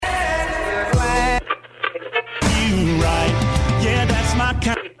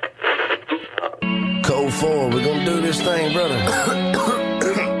this thing, brother. Let's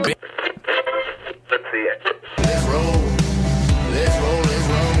see it. Let's roll. Let's roll. Let's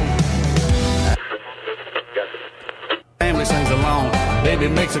roll. Family sings along. Baby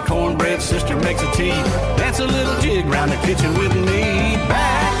makes a cornbread, sister makes a tea. Dance a little jig round the kitchen with me.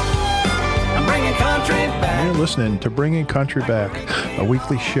 Back. I'm bringing country back. You're listening to Bringing Country Back, a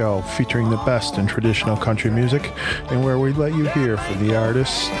weekly show featuring the best in traditional country music, and where we let you hear from the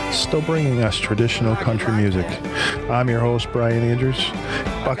artists still bringing us traditional country music. I'm your host, Brian Andrews.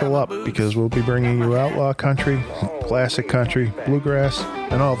 Buckle up, because we'll be bringing you outlaw country, classic country, bluegrass,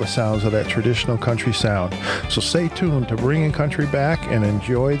 and all the sounds of that traditional country sound. So stay tuned to Bringing Country Back and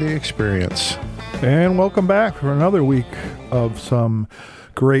enjoy the experience. And welcome back for another week of some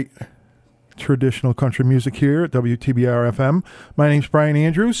great traditional country music here at WTBR FM. My name's Brian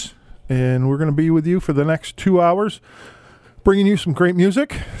Andrews, and we're going to be with you for the next 2 hours, bringing you some great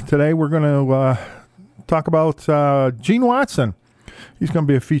music. Today we're going to talk about Gene Watson. He's going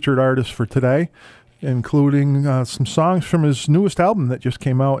to be a featured artist for today, including some songs from his newest album that just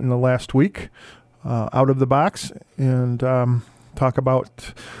came out in the last week, Out of the Box, and talk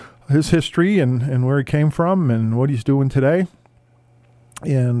about his history and where he came from and what he's doing today.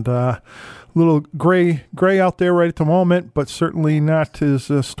 And little gray out there right at the moment, but certainly not as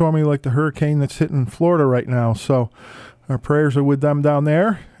stormy like the hurricane that's hitting Florida right now. So our prayers are with them down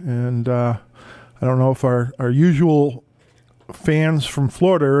there. And I don't know if our usual fans from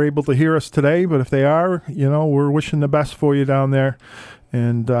Florida are able to hear us today, but if they are, we're wishing the best for you down there.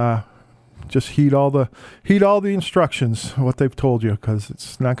 And just heed all the instructions, what they've told you, because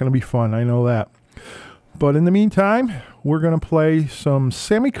it's not going to be fun. I know that. But in the meantime, we're going to play some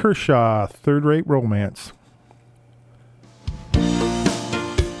Sammy Kershaw, Third Rate Romance.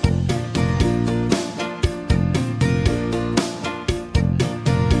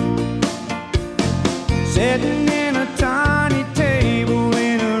 Sitting in a tiny table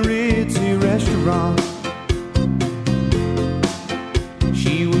in a ritzy restaurant,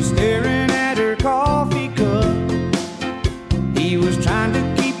 she was staring at her coffee cup. He was trying to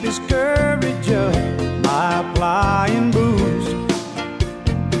keep his courage up by applying booze,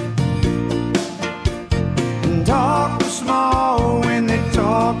 and talk was small when they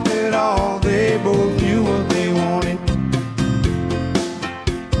talked at all. They both knew what they wanted.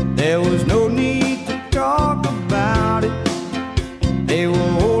 There was no need to talk about it. They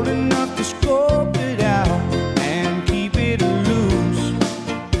were old enough to scope it out and keep it loose.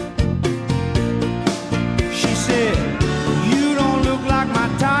 She said, "You don't look like my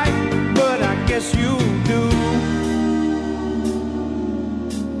type, but I guess you do.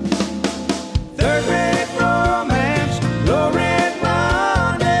 Third rate romance, low rent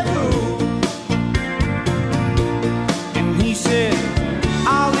rendezvous." And he said,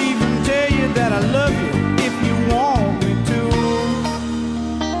 "I'll even tell you that I love you if you want me to."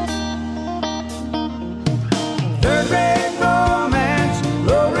 Third rate romance,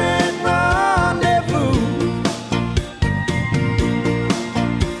 low rent rendezvous.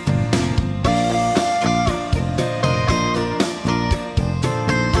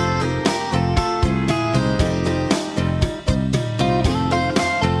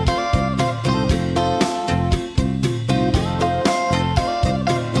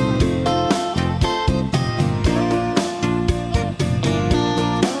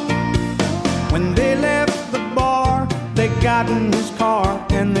 When they left the bar, they got in his car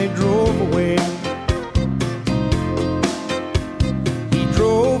and they drove away. He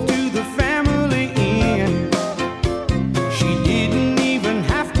drove to the family inn. She didn't even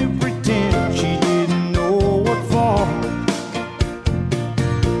have to pretend she didn't know what for.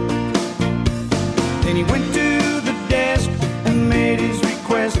 Then he went to the desk and made his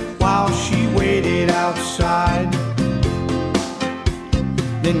request while she waited outside.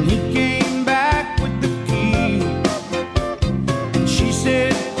 Then he came back with the key, and she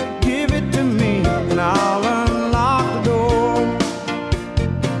said, "Give it to me and I'll unlock the door."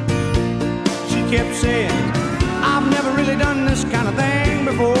 She kept saying, "I've never really done this kind of thing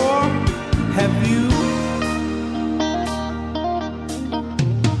before. Have you?"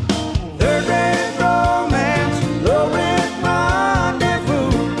 Third rate romance.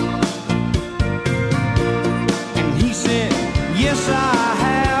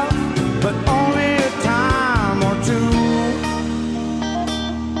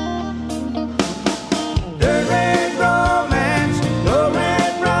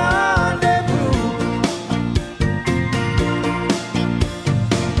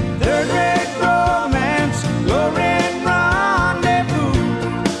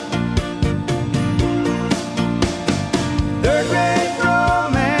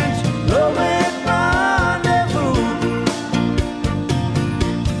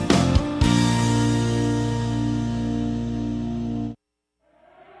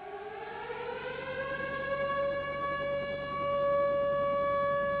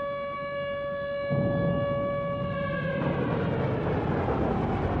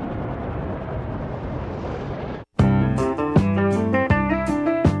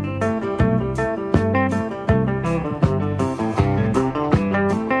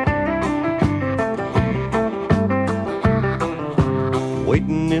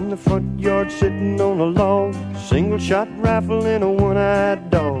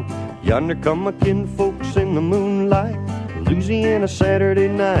 Yonder come my kinfolks in the moonlight, Louisiana Saturday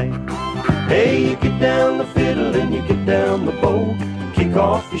night. Hey, you get down the fiddle and you get down the bow, kick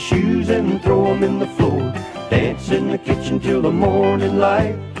off your shoes and throw them in the floor. Dance in the kitchen till the morning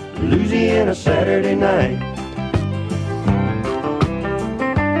light, Louisiana Saturday night.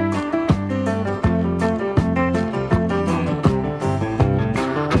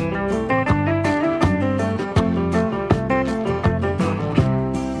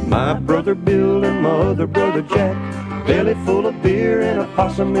 My brother Bill and my other brother Jack, belly full of beer and a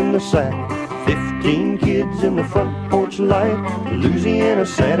possum in the sack. 15 kids in the front porch light, Louisiana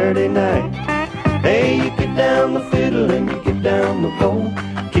Saturday night. Hey, you get down the fiddle and you get down the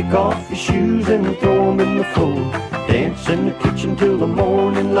bow, kick off your shoes and throw them in the floor. Dance in the kitchen till the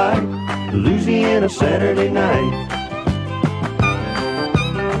morning light, Louisiana Saturday night.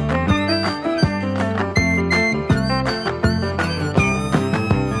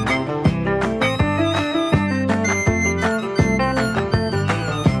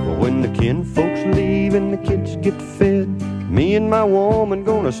 Folks leave and the kids get fed, me and my woman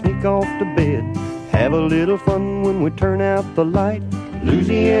gonna sneak off to bed. Have a little fun when we turn out the light,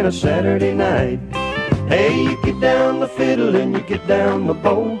 Louisiana Saturday night. Hey, you get down the fiddle and you get down the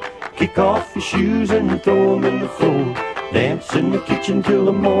bow, kick off your shoes and throw them in the floor. Dance in the kitchen till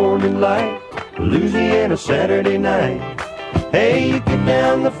the morning light, Louisiana Saturday night. Hey, you get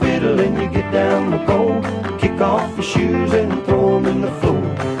down the fiddle and you get down the bow, kick off your shoes and throw them in the floor.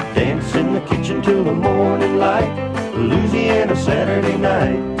 Dance in the kitchen till the morning light, Louisiana Saturday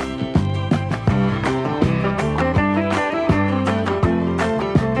night.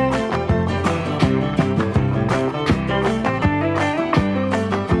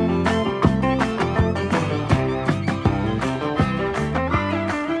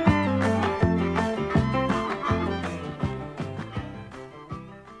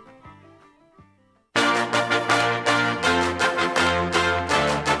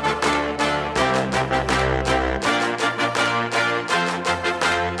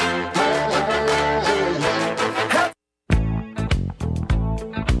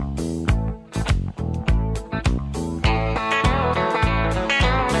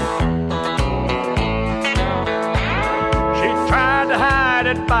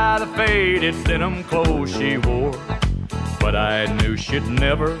 Denim clothes she wore, but I knew she'd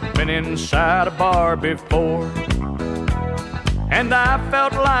never been inside a bar before. And I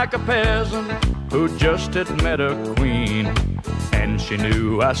felt like a peasant who just had met a queen, and she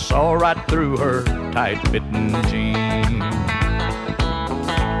knew I saw right through her tight-fitting jeans.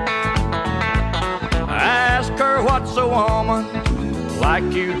 I asked her, what's a woman like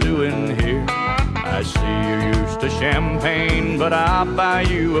you doing here? I see you're used to champagne, but I'll buy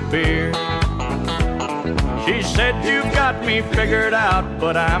you a beer. She said, you've got me figured out,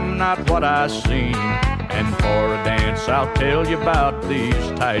 but I'm not what I seem. And for a dance, I'll tell you about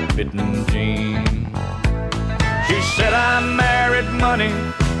these tight-fitting jeans. She said, I married money,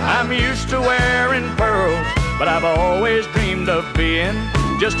 I'm used to wearing pearls, but I've always dreamed of being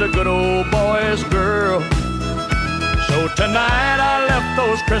just a good old boy's girl. So tonight I left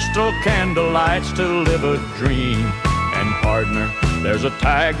those crystal candle lights to live a dream. And partner, there's a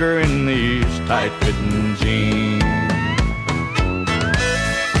tiger in these tight-fitting jeans.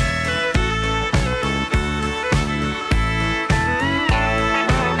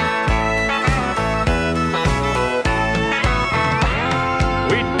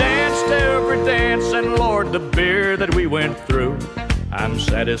 We danced every dance, and Lord, the beer that we went through, I'm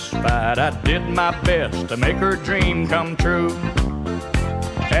satisfied I did my best to make her dream come true.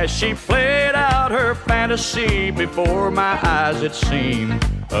 As she played out her fantasy before my eyes, it seemed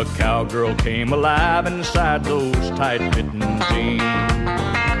a cowgirl came alive inside those tight-fitting jeans.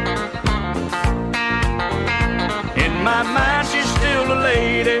 In my mind, she's still a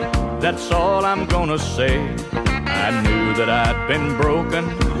lady, that's all I'm gonna say. I knew that I'd been broken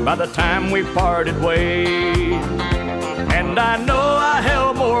by the time we parted ways. And I know I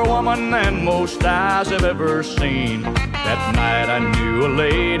held more woman than most eyes have ever seen. That night I knew a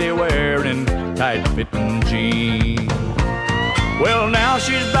lady wearing tight-fitting jeans. Well, now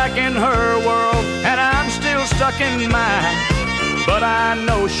she's back in her world, and I'm still stuck in mine. But I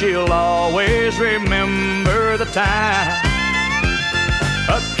know she'll always remember the time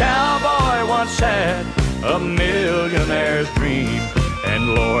a cowboy once had a millionaire's dream.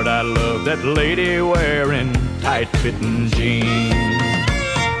 And Lord, I love that lady wearing tight-fitting jeans.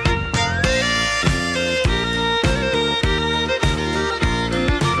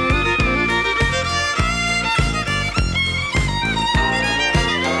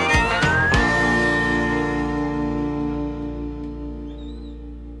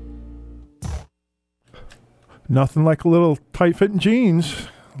 Nothing like a little tight-fitting jeans,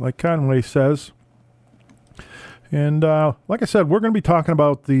 like Conway says. And like I said, we're going to be talking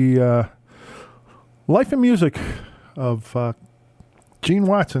about the life and music of Gene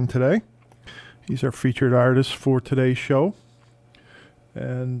Watson today. He's our featured artist for today's show.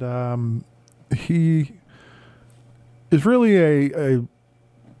 And he is really a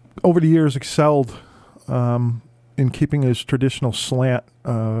over the years excelled in keeping his traditional slant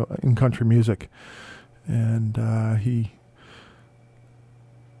in country music. And he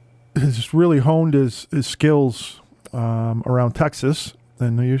has really honed his skills around Texas.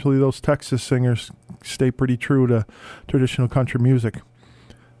 And usually those Texas singers stay pretty true to traditional country music.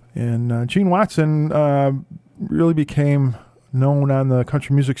 And Gene Watson really became known on the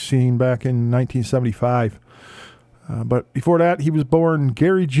country music scene back in 1975. But before that, he was born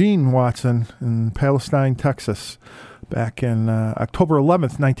Gary Gene Watson in Palestine, Texas, back in October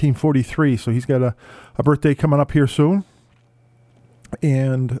 11th, 1943. So he's got a birthday coming up here soon.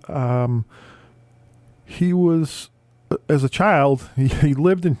 And he was, as a child, he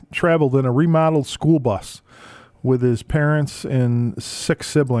lived and traveled in a remodeled school bus with his parents and 6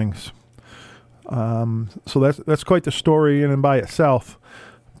 siblings. So that's quite the story in and by itself.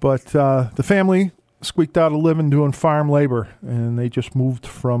 But the family squeaked out a living doing farm labor, and they just moved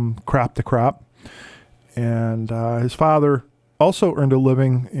from crop to crop. And his father also earned a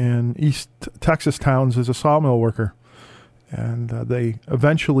living in East Texas towns as a sawmill worker. And they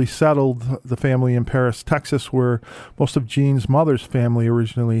eventually settled the family in Paris, Texas, where most of Gene's mother's family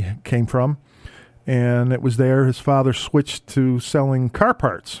originally came from. And it was there his father switched to selling car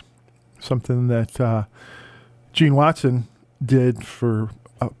parts, something that Gene Watson did for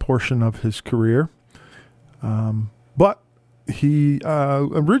a portion of his career. But he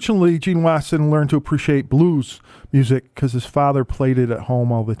originally, Gene Watson learned to appreciate blues music because his father played it at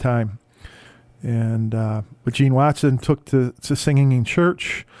home all the time. And but Gene Watson took to singing in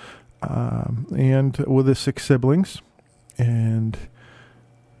church and with his 6 siblings. And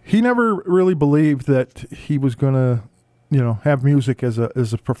he never really believed that he was going to, have music as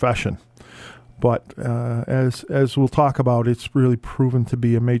a profession. But as we'll talk about, it's really proven to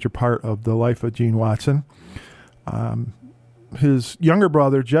be a major part of the life of Gene Watson. His younger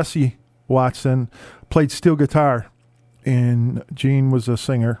brother, Jesse Watson, played steel guitar, and Gene was a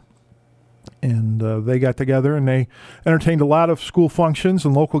singer. And they got together, and they entertained a lot of school functions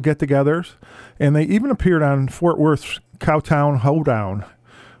and local get-togethers. And they even appeared on Fort Worth's Cowtown Hoedown.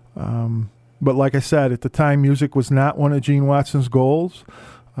 But like I said, at the time, music was not one of Gene Watson's goals.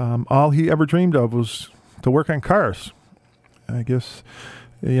 All he ever dreamed of was to work on cars. I guess,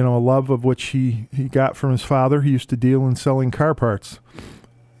 a love of which he got from his father. He used to deal in selling car parts.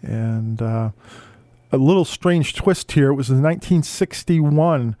 And a little strange twist here. It was in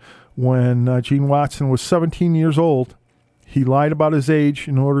 1961 when Gene Watson was 17 years old. He lied about his age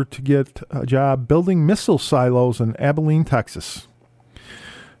in order to get a job building missile silos in Abilene, Texas.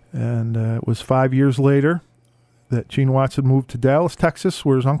 And it was 5 years later that Gene Watson moved to Dallas, Texas,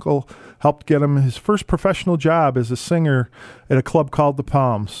 where his uncle helped get him his first professional job as a singer at a club called The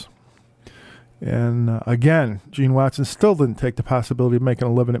Palms. And again, Gene Watson still didn't take the possibility of making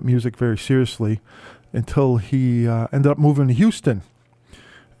a living at music very seriously until he ended up moving to Houston.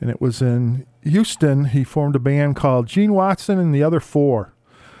 And it was in Houston he formed a band called Gene Watson and the Other Four,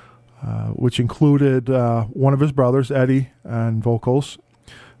 which included one of his brothers, Eddie, on vocals,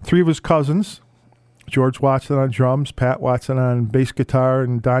 3 of his cousins, George Watson on drums, Pat Watson on bass guitar,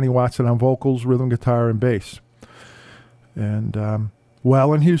 and Donnie Watson on vocals, rhythm guitar, and bass. And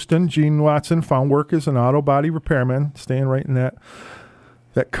while in Houston, Gene Watson found work as an auto body repairman, staying right in that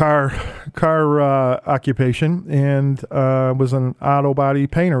car occupation, and was an auto body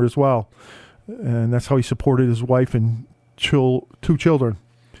painter as well. And that's how he supported his wife and 2 children.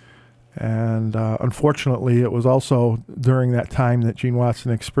 And unfortunately, it was also during that time that Gene Watson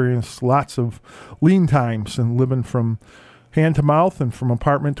experienced lots of lean times and living from hand to mouth and from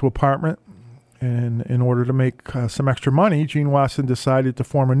apartment to apartment. And in order to make some extra money, Gene Watson decided to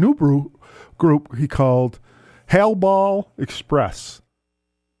form a new group he called Hailball Express.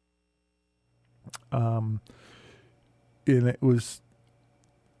 And it was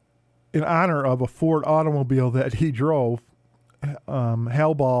in honor of a Ford automobile that he drove.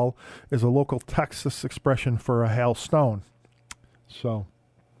 Hailball is a local Texas expression for a hailstone. So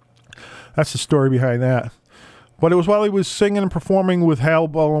that's the story behind that. But it was while he was singing and performing with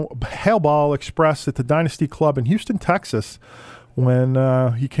Hailball Express at the Dynasty Club in Houston, Texas, when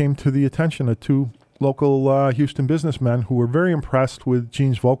he came to the attention of 2 local Houston businessmen who were very impressed with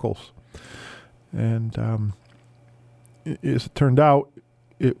Gene's vocals. And as it turned out,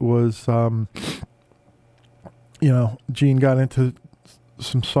 it was Gene got into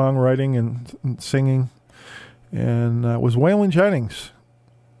some songwriting and singing, and it was Waylon Jennings,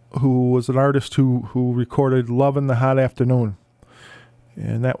 who was an artist who recorded Love in the Hot Afternoon.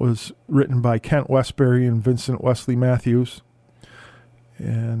 And that was written by Kent Westbury and Vincent Wesley Matthews.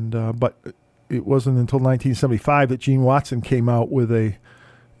 And but it wasn't until 1975 that Gene Watson came out with a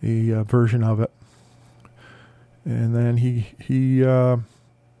version of it. And then he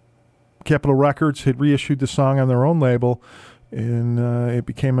Capitol Records had reissued the song on their own label, and it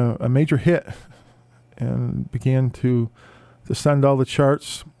became a major hit and began to ascend all the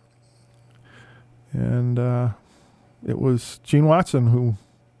charts. And it was Gene Watson who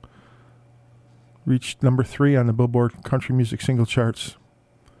reached number 3 on the Billboard Country Music Single Charts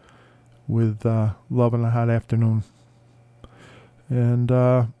with Love in a Hot Afternoon. And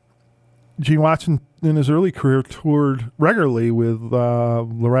Gene Watson, in his early career, toured regularly with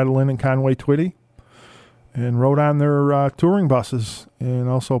Loretta Lynn and Conway Twitty, and rode on their touring buses, and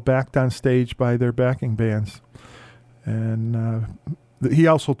also backed on stage by their backing bands. And he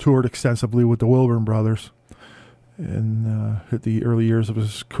also toured extensively with the Wilburn Brothers in the early years of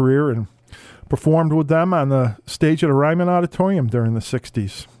his career, and performed with them on the stage at a Ryman Auditorium during the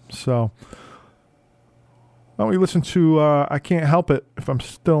 60s. So why don't we listen to I Can't Help It If I'm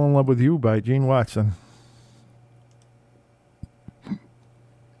Still in Love with You by Gene Watson.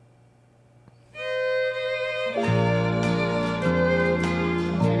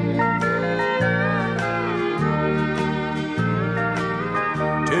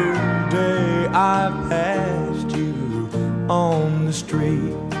 Today I passed you on the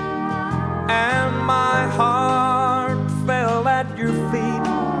street, and my heart fell at your feet.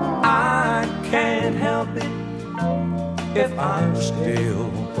 I can't help it if I'm still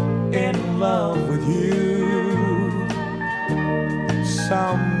in love with you.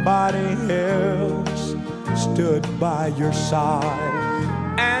 Somebody else stood by your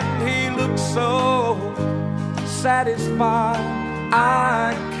side, and he looked so satisfied.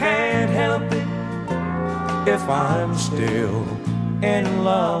 I can't help it if I'm still in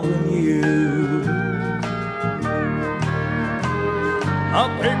love with you. A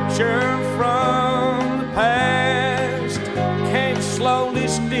picture from the past came slowly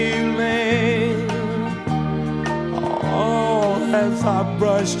stealing. Oh, as I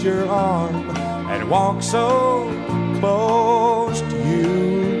brushed your arm and walked so close to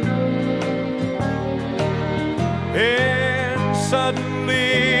you, and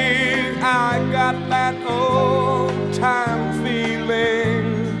suddenly I got that old time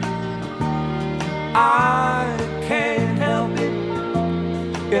feeling. I can't help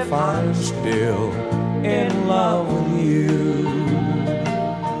it if I'm still in love with you.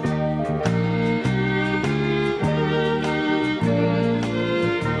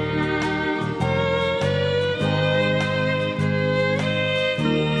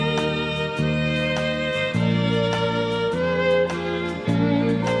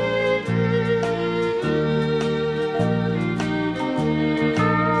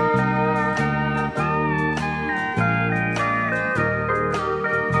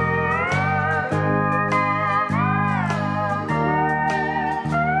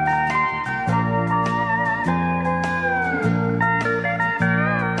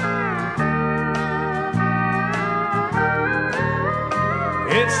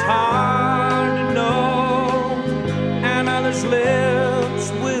 It's hard to know another's lips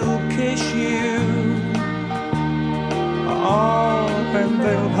will kiss you. Oh, and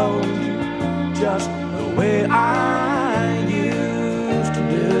they'll hold you just the way I used to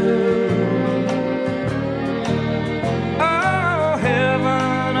do. Oh,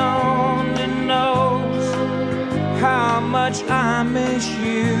 heaven only knows how much I miss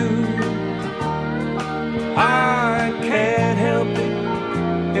you. I can't help it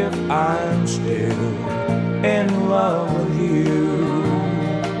if I'm still in love with you.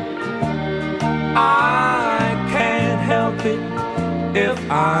 I can't help it if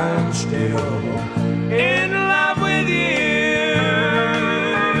I'm still in love with you.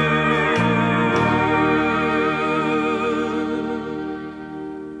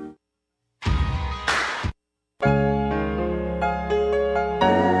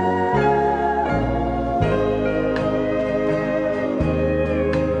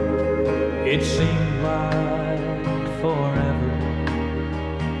 It seemed like forever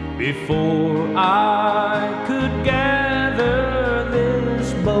before I could gather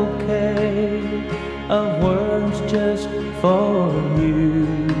this bouquet of words just for you,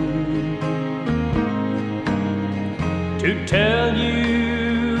 to tell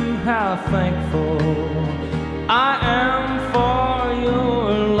you how thankful I am for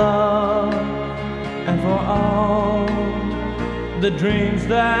your love and for all the dreams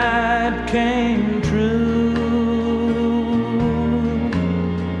that came true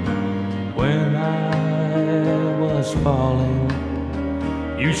when I was falling.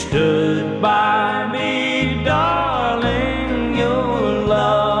 You stood by me, darling. Your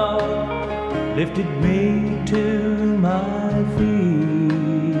love lifted me to my feet.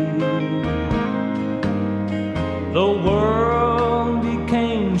 The world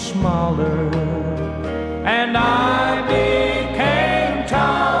became smaller and I became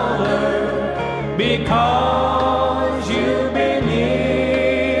taller because you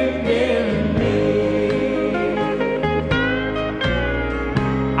believed in me.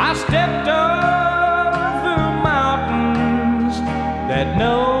 I stepped over mountains that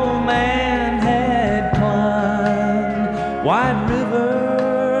no man had climbed. Wide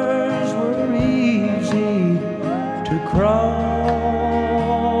rivers were easy to cross.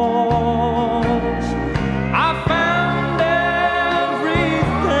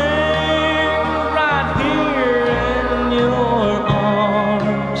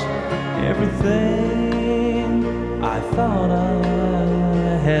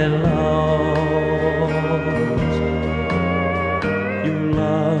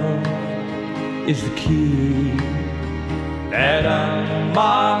 Is the key that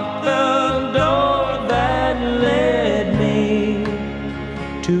unlocked the door that led me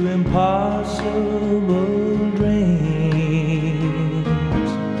to impossible dreams.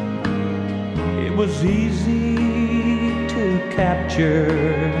 It was easy to capture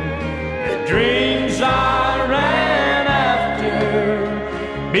the dreams I ran after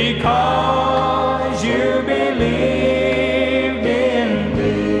because you believed.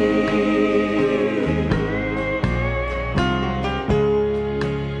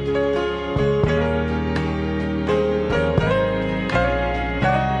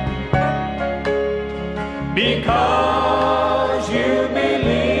 Because you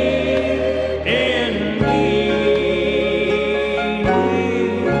believe in me.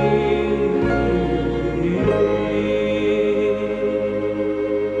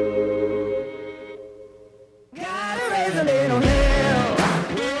 Gotta raise a little hell.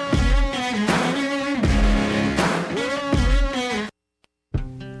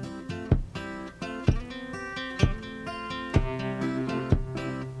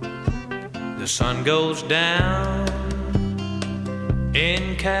 The sun goes down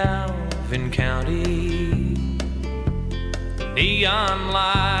in Calvin County. Neon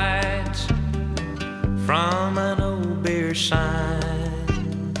lights from an old beer sign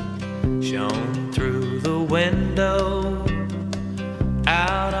shone through the window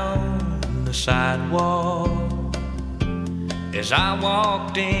out on the sidewalk as I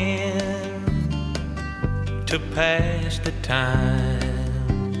walked in to pass the time.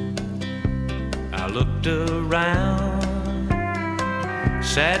 I looked around,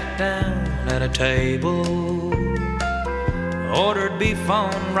 sat down at a table, ordered beef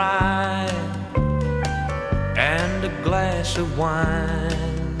on rye and a glass of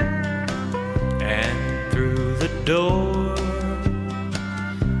wine. And through the door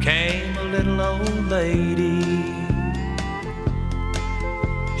came a little old lady.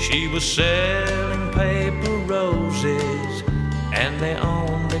 She was selling paper roses and they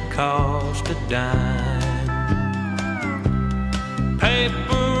only cost a dime.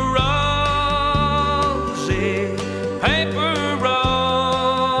 Paper roses, paper roses.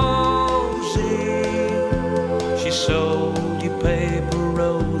 She sold you paper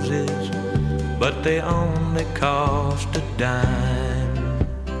roses, but they only cost a dime.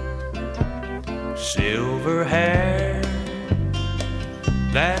 Silver hair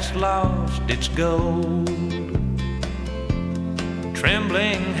that's lost its gold,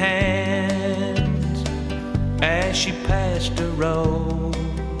 trembling hands as she passed a rose.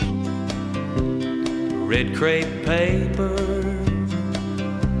 Red crepe paper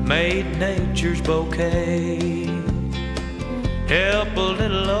made nature's bouquet. Help a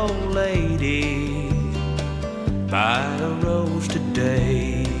little old lady buy a rose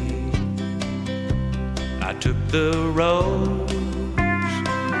today. I took the rose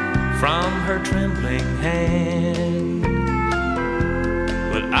from her trembling hand.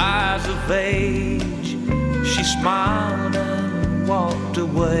 With eyes of age, she smiled and walked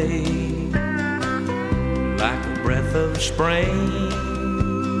away. Like a breath of spring,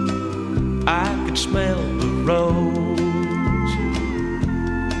 I could smell the rose.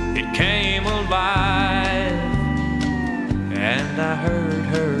 It came alive, and I heard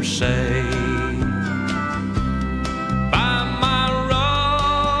her say, "Buy my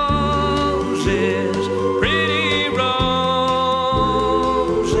roses, pretty roses.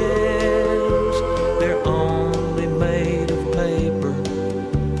 They're only made of paper,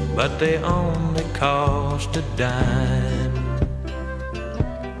 but they only cost a dime.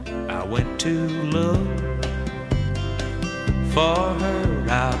 I went to look for her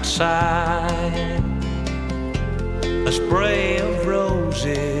outside, a spray of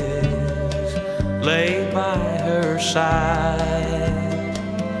roses lay by her side.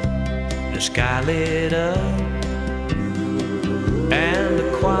 The sky lit up and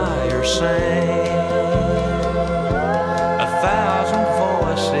the choir sang, 1,000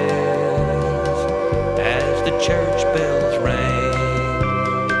 voices as the church bells rang.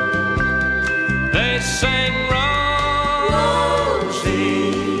 They sang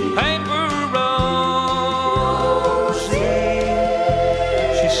Rosie, paper Rosie.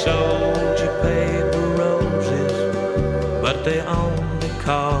 She sold you paper roses, but they only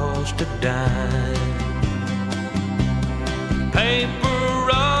cost a dime. Paper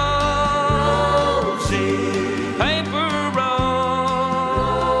Rosie, paper Rosie.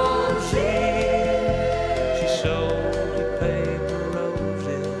 She sold you paper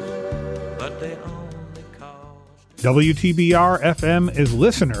roses, but they only cost. WTBR FM is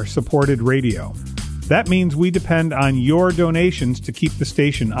listener-supported radio. That means we depend on your donations to keep the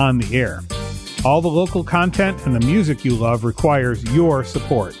station on the air. All the local content and the music you love requires your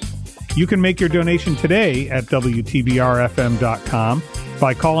support. You can make your donation today at WTBRFM.com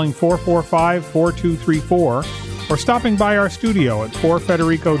by calling 445-4234 or stopping by our studio at 4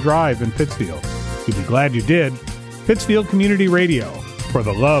 Federico Drive in Pittsfield. You'll be glad you did. Pittsfield Community Radio, for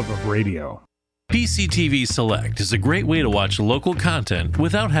the love of radio. PCTV Select is a great way to watch local content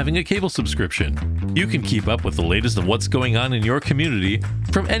without having a cable subscription. You can keep up with the latest of what's going on in your community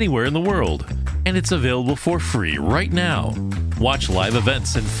from anywhere in the world. And it's available for free right now. Watch live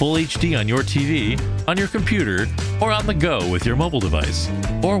events in full HD on your TV, on your computer, or on the go with your mobile device.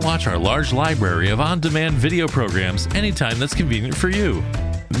 Or watch our large library of on-demand video programs anytime that's convenient for you.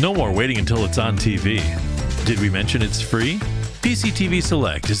 No more waiting until it's on TV. Did we mention it's free? PCTV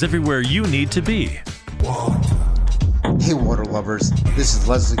Select is everywhere you need to be. Hey water lovers, this is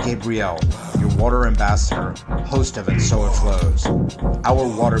Leslie Gabriel, your water ambassador, host of And So It Flows. Our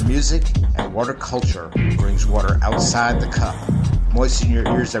water music and water culture brings water outside the cup. Moisten your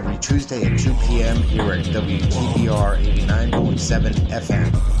ears every Tuesday at 2 p.m. here at WTBR 89.7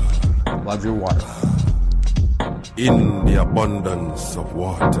 FM. Love your water. In the abundance of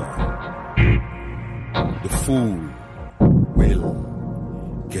water, the fool will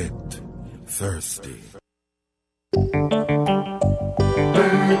get thirsty.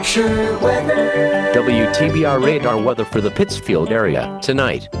 Berkshire weather. WTBR radar weather for the Pittsfield area.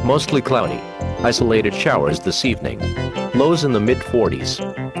 Tonight, mostly cloudy. Isolated showers this evening. Lows in the mid-40s.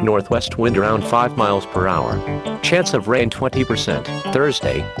 Northwest wind around 5 miles per hour. Chance of rain 20%.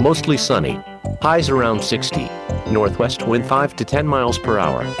 Thursday, mostly sunny. Highs around 60. Northwest wind 5 to 10 miles per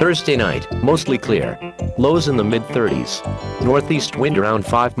hour. Thursday night, mostly clear. Lows in the mid-30s. Northeast wind around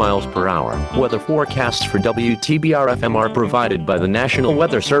 5 miles per hour. Weather forecasts for WTBR FM are provided by the National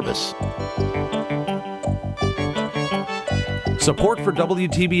Weather Service. Support for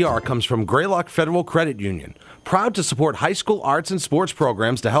WTBR comes from Greylock Federal Credit Union, proud to support high school arts and sports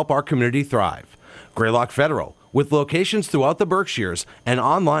programs to help our community thrive. Greylock Federal, with locations throughout the Berkshires and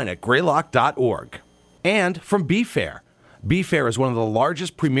online at greylock.org. And from BeFair. BeFair is one of the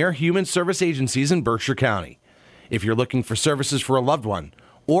largest premier human service agencies in Berkshire County. If you're looking for services for a loved one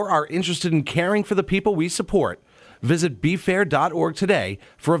or are interested in caring for the people we support, visit befair.org today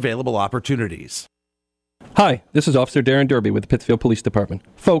for available opportunities. Hi, this is Officer Darren Derby with the Pittsfield Police Department.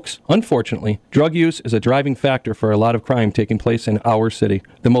 Folks, unfortunately, drug use is a driving factor for a lot of crime taking place in our city.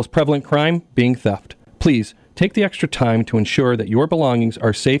 The most prevalent crime being theft. Please, take the extra time to ensure that your belongings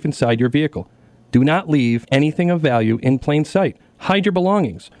are safe inside your vehicle. Do not leave anything of value in plain sight. Hide your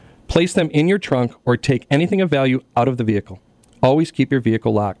belongings. Place them in your trunk or take anything of value out of the vehicle. Always keep your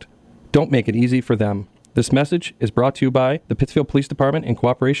vehicle locked. Don't make it easy for them. This message is brought to you by the Pittsfield Police Department in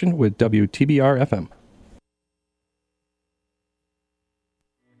cooperation with WTBR FM.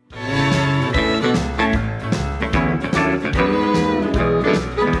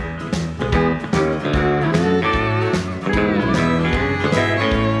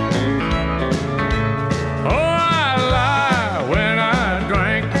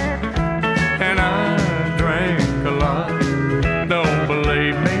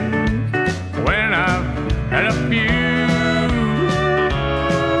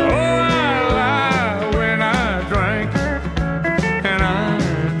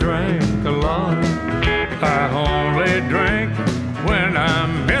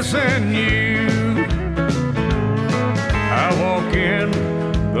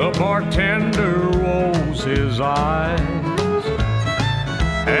 Bartender rolls his eyes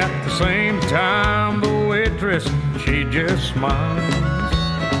At the same time, the waitress, she just smiles.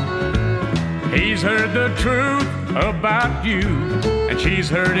 He's heard the truth about you, and she's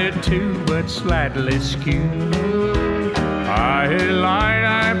heard it too, but slightly skewed. I lied,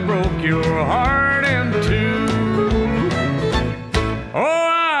 I broke your heart in two. Oh,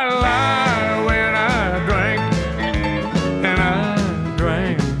 I lied when I drank, and I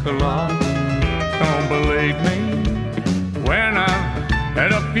drank a lot. Don't believe me when I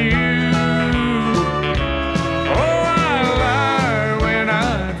had a few. Oh, I lied when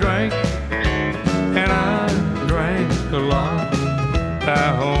I drank, and I drank a lot. I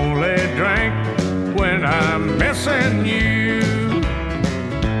only drank when I'm missing you.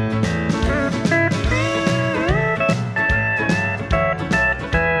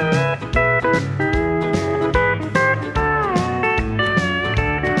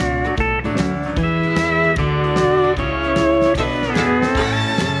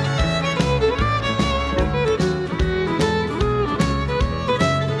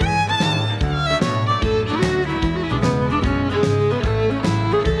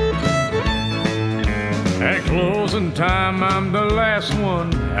 Time I'm the last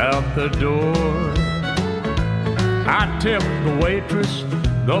one out the door. I tip the waitress,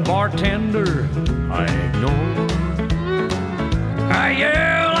 the bartender I ignore. I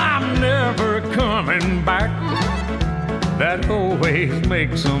yell I'm never coming back. That always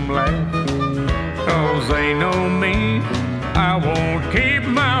makes them laugh, 'cause they know me, I won't keep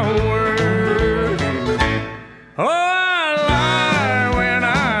my word. Oh, I lie when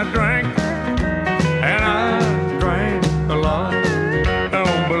I drink, and I a lot.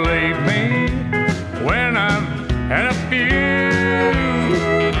 Don't believe me when I've had a few.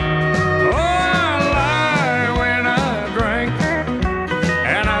 Oh, I lie when I drank,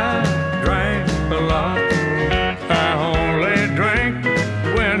 and I drank a lot. I only drink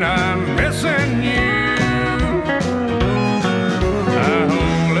when I'm missing you. I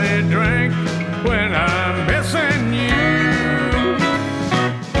only drink when I'm missing you.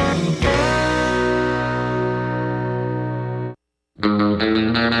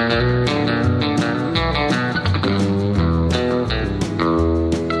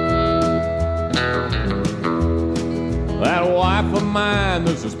 That wife of mine,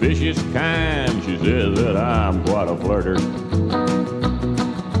 the suspicious kind, she says that I'm quite a flirter.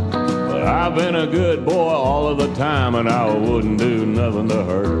 But I've been a good boy all of the time, and I wouldn't do nothing to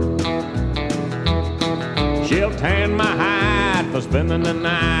hurt her. She'll tan my hide for spending the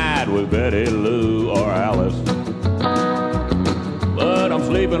night with Betty Lou or Alice. But I'm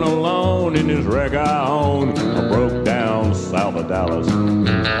sleeping alone in this wreck I own, I broke down south of Dallas.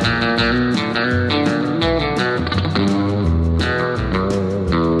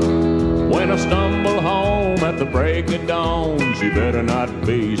 When I stumble home at the break of dawn, she better not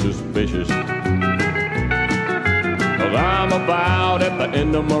be suspicious, 'cause I'm about at the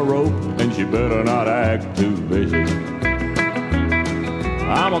end of my rope, and she better not act too vicious.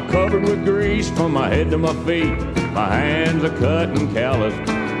 I'm a covered with grease from my head to my feet, my hands are cut and calloused.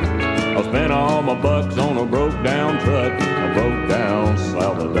 I spent all my bucks on a broke down truck, I broke down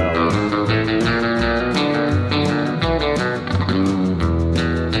south of Dallas.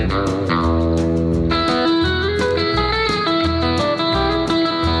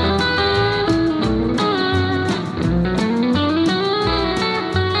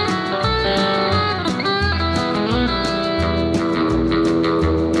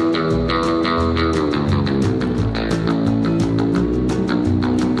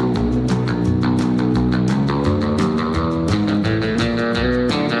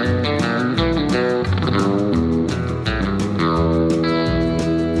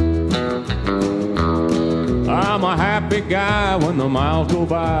 Big guy, when the miles go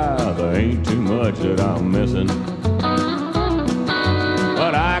by, there ain't too much that I'm missing.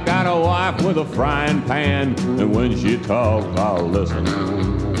 But I got a wife with a frying pan, and when she talks, I'll listen.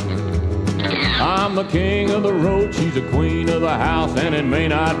 I'm the king of the road, she's the queen of the house, and it may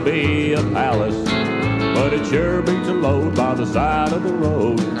not be a palace, but it sure beats a load by the side of the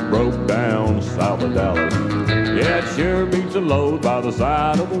road, broke down south of Dallas. Yeah, it sure beats a load by the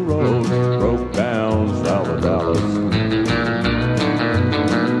side of the road, broke down south of Dallas.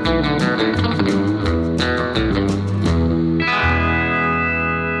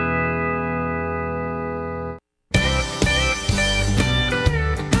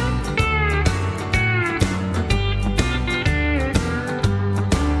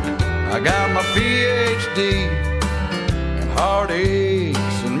 I got my PhD in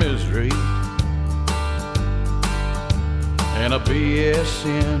heartaches and misery, and a BS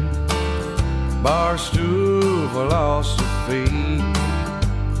in Barstool philosophy.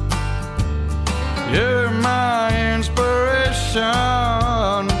 You're my inspiration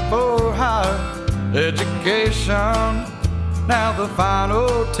for higher education. Now the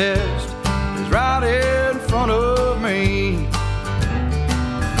final test is right in front of me.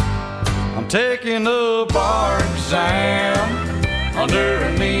 I'm taking the bar exam under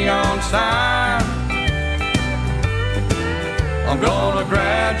a neon sign. I'm gonna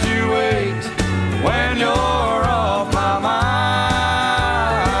graduate when you're off my mind.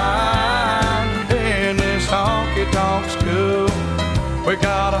 In this honky-tonk school, we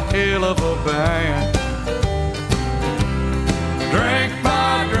got a hell of a band. Drink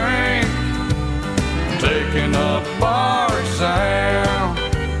by drink, taking a bar exam.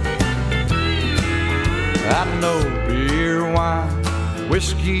 I know beer, wine,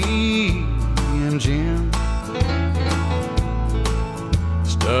 whiskey, and gin.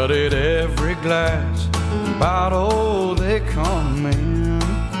 Studied every glass and bottle they come in.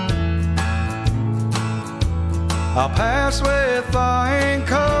 I'll pass with flying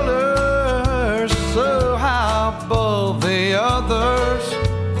colors, so high above the others.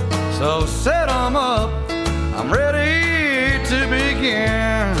 So set 'em up, I'm ready to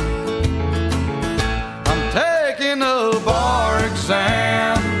begin. I'm taking a bar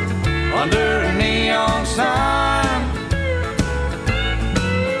exam under a neon sign.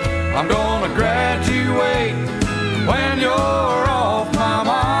 I'm gonna graduate when you're off my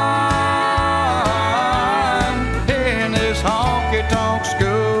mind. In this honky-tonk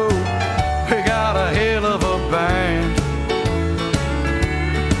school, we got a hell of a band.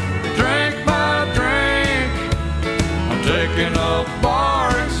 Drink by drink, I'm taking a bar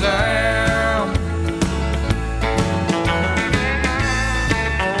exam.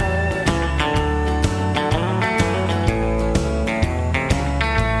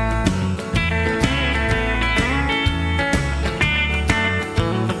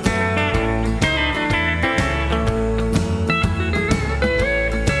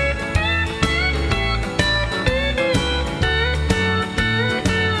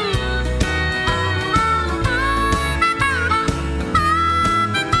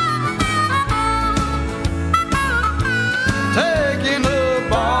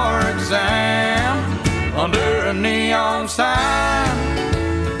 Under a neon sign,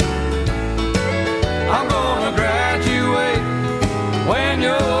 I'm gonna graduate when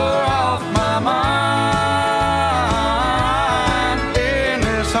you're off my mind. In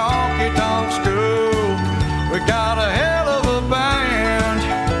this honky-tonk school, we got a hell of a band.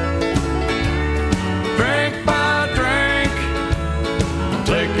 Drink by drink, I'm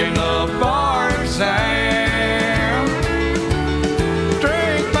taking a bar exam.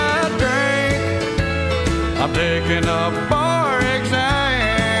 I'm taking a bar exam.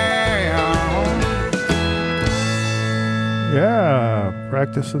 Yeah,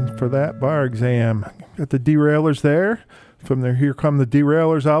 practicing for that bar exam. Got the Derailers there from their Here Come the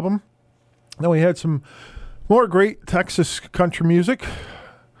Derailers album. Then we had some more great Texas country music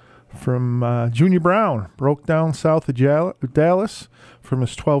from Junior Brown, broke down south of Dallas from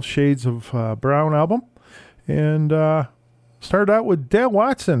his 12 Shades of Brown album. And started out with Dale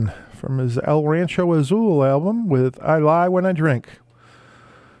Watson from his El Rancho Azul album with I Lie When I Drink.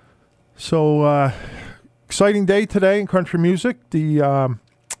 So, exciting day today in country music. The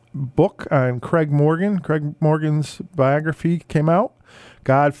book on Craig Morgan's biography came out,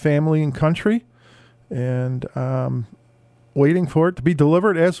 God, Family, and Country. And waiting for it to be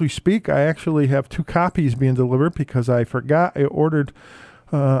delivered as we speak. I actually have 2 copies being delivered because I forgot I ordered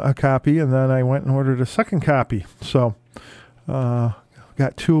a copy, and then I went and ordered a second copy. So,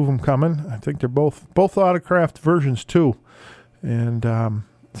 got 2 of them coming. I think they're both autographed versions too, and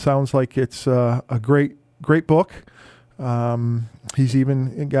sounds like it's a great book. He's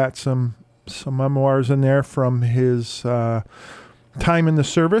even got some memoirs in there from his time in the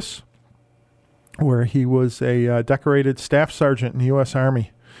service, where he was a decorated staff sergeant in the U.S.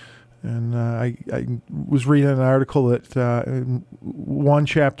 Army. And I was reading an article that in one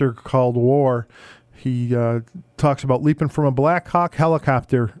chapter called War, he talks about leaping from a Black Hawk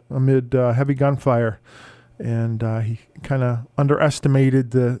helicopter amid heavy gunfire. And he kind of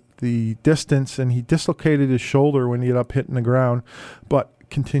underestimated the distance, and he dislocated his shoulder when he ended up hitting the ground, but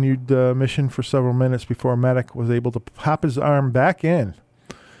continued the mission for several minutes before a medic was able to pop his arm back in.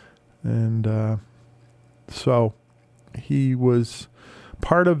 And so he was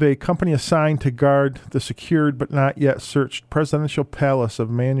part of a company assigned to guard the secured but not yet searched presidential palace of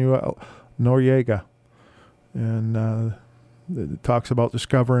Manuel Noriega. And it talks about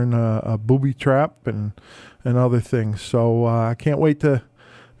discovering a booby trap and other things. So I can't wait to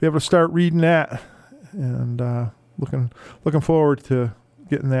be able to start reading that, and looking forward to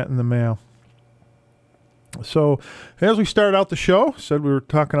getting that in the mail. So, as we started out the show, said we were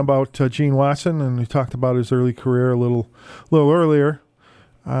talking about Gene Watson, and we talked about his early career a little earlier.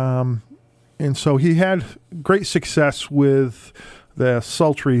 And so he had great success with the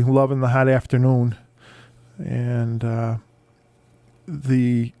sultry "Love in the Hot Afternoon," and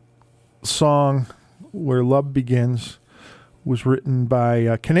the song "Where Love Begins" was written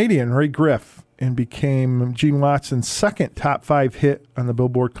by Canadian Ray Griff and became Gene Watson's second top 5 hit on the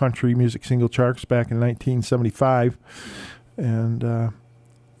Billboard Country Music Single Charts back in 1975. And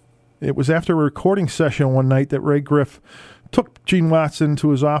it was after a recording session one night that Ray Griff took Gene Watson to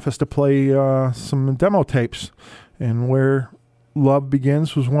his office to play some demo tapes. And "Where Love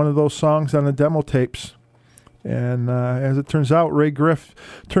Begins" was one of those songs on the demo tapes. And as it turns out, Ray Griff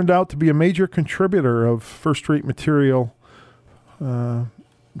turned out to be a major contributor of first-rate material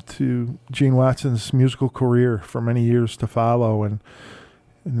to Gene Watson's musical career for many years to follow. And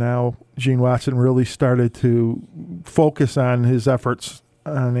now Gene Watson really started to focus on his efforts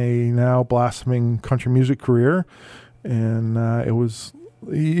on a now blossoming country music career. And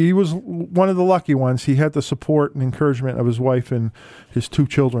he was one of the lucky ones. He had the support and encouragement of his wife and his 2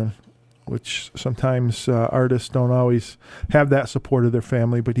 children, which sometimes artists don't always have that support of their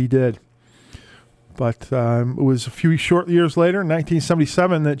family, but he did. But it was a few short years later, in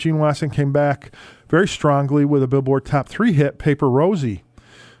 1977, that Gene Watson came back very strongly with a Billboard Top 3 hit, "Paper Rosie,"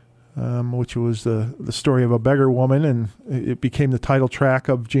 which was the story of a beggar woman, and it became the title track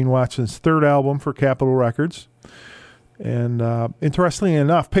of Gene Watson's 3rd album for Capitol Records. And interestingly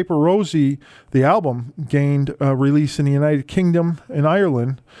enough, "Paper Rosie," the album, gained a release in the United Kingdom and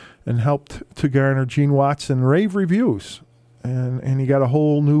Ireland and helped to garner Gene Watson rave reviews. And he got a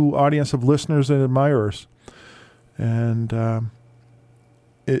whole new audience of listeners and admirers. And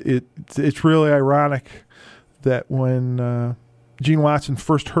it's really ironic that when Gene Watson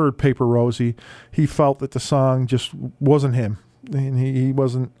first heard "Paper Rosie," he felt that the song just wasn't him. And he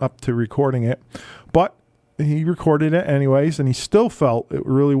wasn't up to recording it. But he recorded it anyways, and he still felt it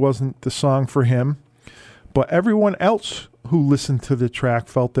really wasn't the song for him. But everyone else who listened to the track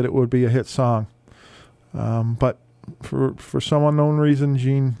felt that it would be a hit song. But for some unknown reason,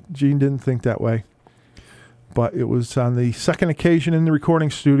 Gene didn't think that way. But it was on the second occasion in the recording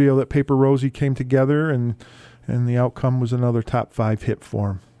studio that "Paper Rosie" came together, and the outcome was another top 5 hit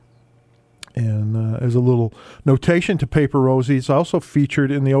for him. And as a little notation to "Paper Rosie," it's also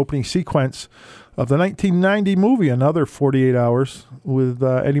featured in the opening sequence of the 1990 movie, Another 48 Hours, with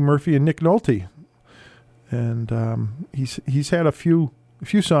Eddie Murphy and Nick Nolte. And he's had a few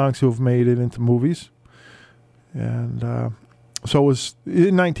songs who have made it into movies. And so it was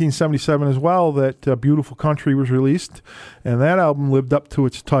in 1977 as well that Beautiful Country was released, and that album lived up to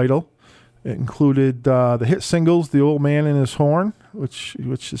its title. It included the hit singles "The Old Man and His Horn," which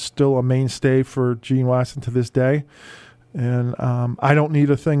is still a mainstay for Gene Watson to this day, and "I Don't Need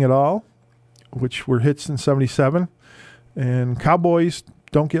a Thing at All," which were hits in 77, and "Cowboys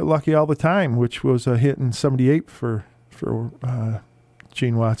Don't Get Lucky All the Time," which was a hit in 78 for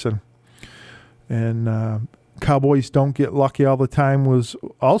Gene Watson. And "Cowboys Don't Get Lucky All the Time" was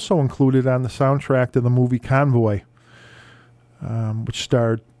also included on the soundtrack to the movie Convoy, which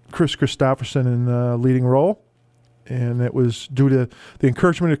starred Chris Christopherson in the leading role. And it was due to the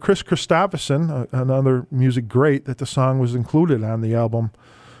encouragement of Chris Christopherson, another music great, that the song was included on the album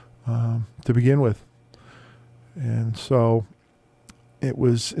to begin with. And so it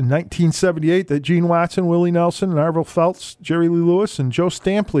was in 1978 that Gene Watson, Willie Nelson, Arvil Phelps, Jerry Lee Lewis, and Joe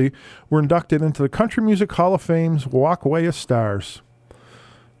Stampley were inducted into the Country Music Hall of Fame's Walkway of Stars.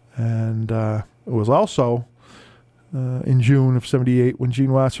 And it was also in June of 78 when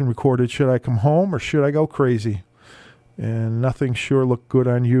Gene Watson recorded "Should I Come Home or Should I Go Crazy?" And "Nothing Sure Looked Good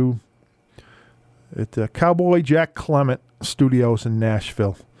on You" at the Cowboy Jack Clement Studios in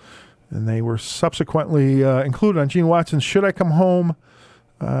Nashville. And they were subsequently included on Gene Watson's "Should I Come Home?"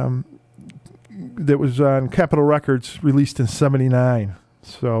 that was on Capitol Records, released in 79.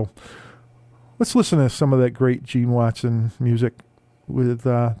 So let's listen to some of that great Gene Watson music with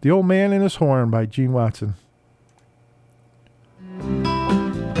 "The Old Man and His Horn" by Gene Watson.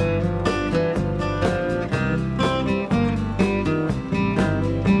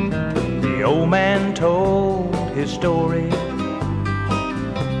 The old man told his story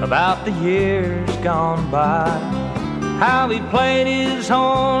about the years gone by, how he played his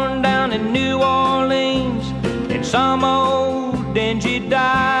horn down in New Orleans in some old dingy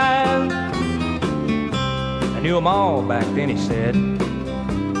dive. I knew 'em all back then, he said,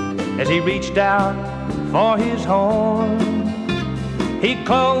 as he reached out for his horn. He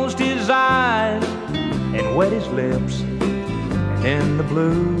closed his eyes and wet his lips, and then the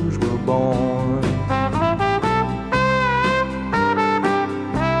blues were born.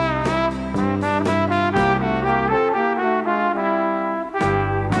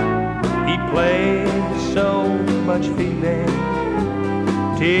 He played with so much feeling,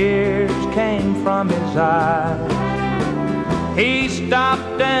 tears came from his eyes. He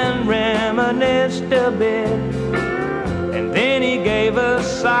stopped and reminisced a bit, and then he gave a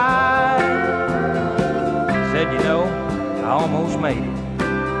sigh. Said, you know, I almost made it,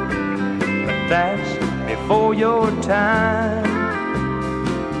 but that's before your time.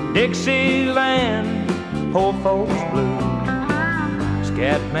 Dixieland, poor folks blue,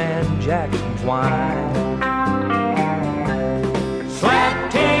 Scatman Jackson's wine.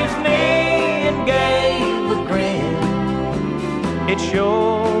 Slapped his knee and gave a grin. It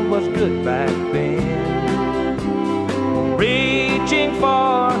sure was good back then. Reaching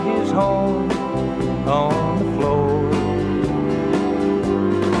for his home on the floor,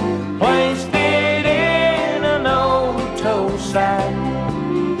 placed it in an old tow sack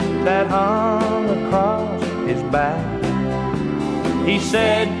that hung across his back. He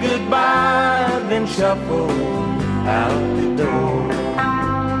said goodbye, then shuffled out the door.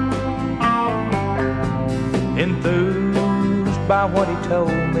 Enthused by what he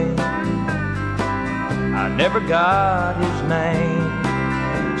told me, I never got his name,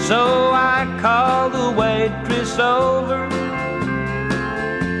 so I called the waitress over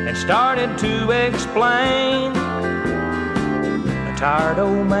and started to explain. A tired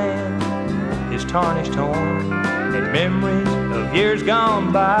old man, his tarnished horn, and memories of years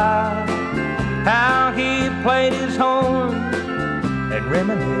gone by, how he played his horn and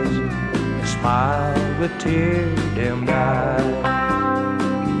reminisced and smiled with tear-dimmed eyes.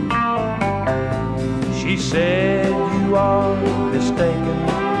 She said, you are mistaken,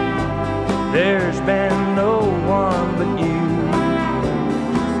 there's been no one but you,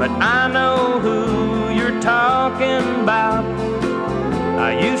 but I know who you're talking about.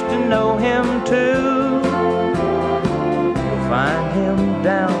 I used to know him too. You'll find him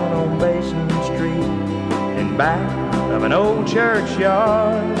down on Basin Street, in back of an old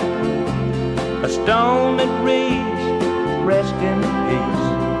churchyard, a stone that reads, rest in peace.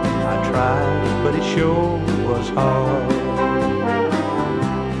 I tried, but it sure was hard.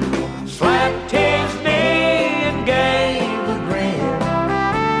 Slapped his knee and gave a grin.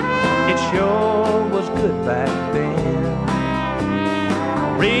 It sure was good back then.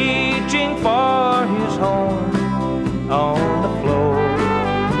 Reaching for his horn on the floor,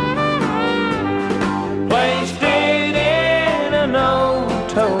 placed it in an old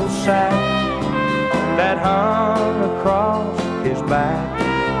tow sack that hung across his back.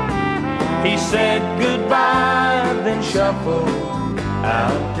 He said goodbye, then shuffled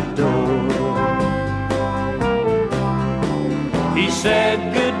out the door. He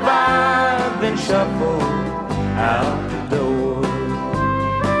said goodbye, then shuffled out the door.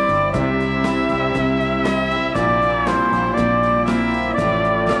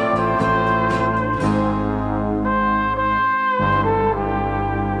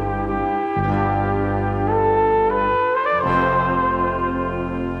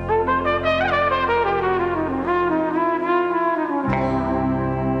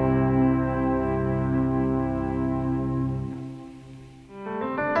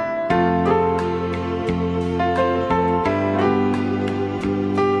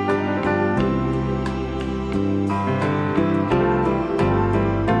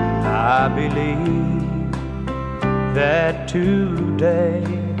 I believe that today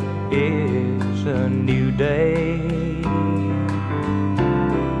is a new day,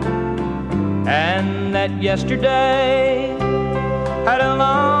 and that yesterday had a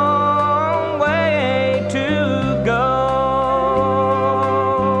long way to go.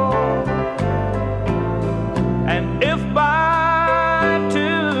 And if by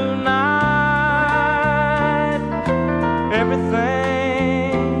tonight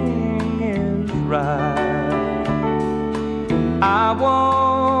everything is right, I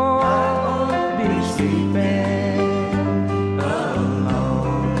won't be sleeping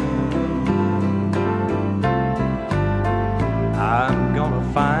alone. I'm gonna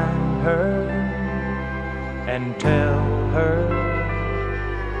find her and tell her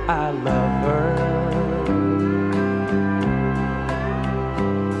I love her.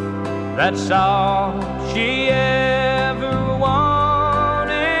 That's all she ever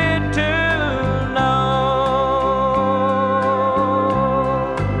wanted to know.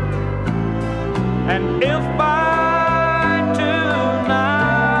 And if by tonight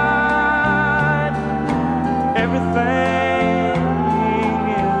everything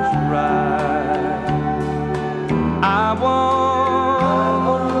is right, I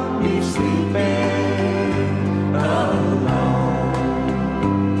won't be sleeping alone.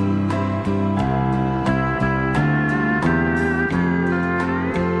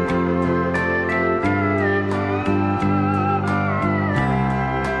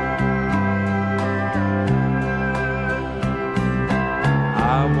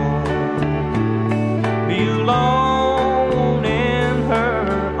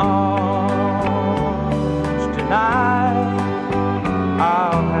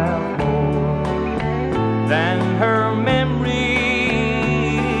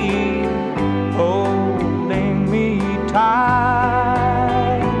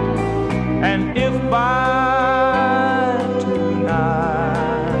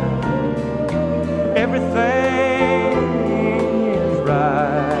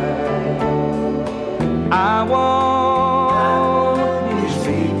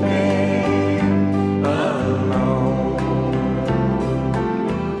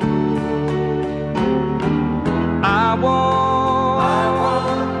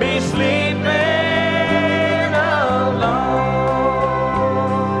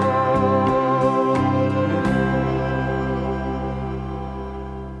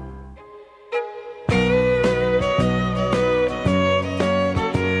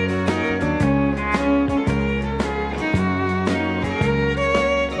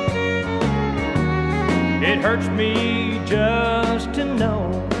 hurts me just to know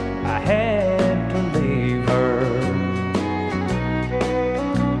I had to leave her.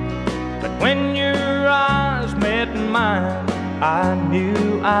 But when your eyes met mine, I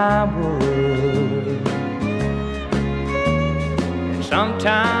knew I would. And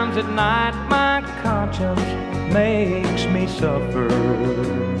sometimes at night my conscience makes me suffer.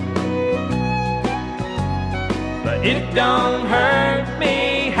 But it don't hurt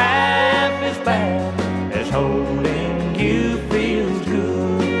me half as bad as holding you feels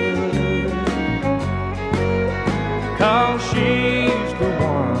good. 'Cause she's the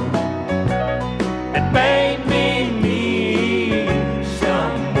one that made me need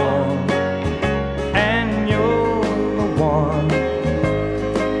someone, and you're the one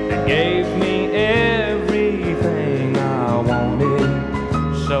that gave me everything I wanted.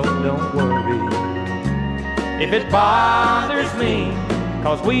 So don't worry if it bothers me,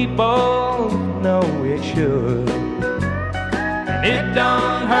 'cause we both know it should. And it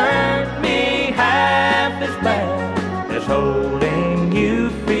don't hurt me half as bad as holding you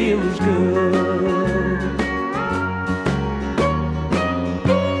feels good.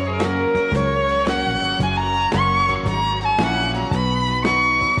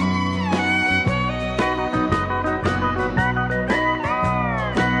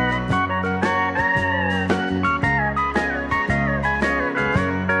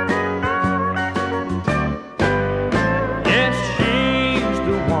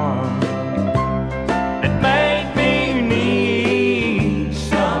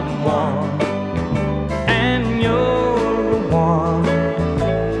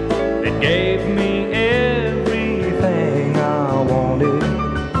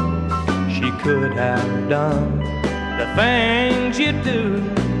 Done the things you do,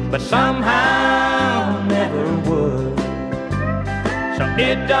 but somehow never would. So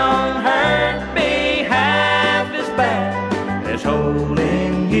it don't hurt me half as bad as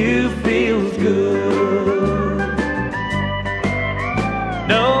holding you feels good.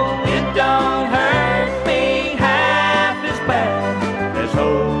 No, it don't hurt me half as bad as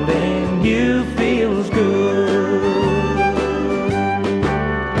holding you feels good.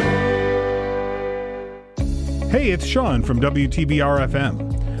 Hey, it's Sean from WTBR-FM.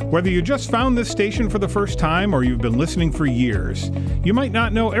 Whether you just found this station for the first time or you've been listening for years, you might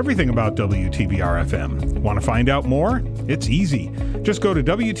not know everything about WTBR-FM. Want to find out more? It's easy. Just go to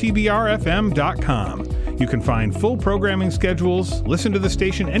WTBRFM.com. You can find full programming schedules, listen to the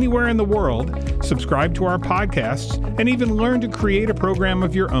station anywhere in the world, subscribe to our podcasts, and even learn to create a program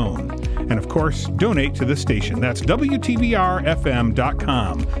of your own. And of course, donate to the station. That's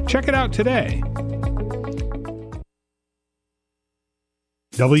WTBRFM.com. Check it out today.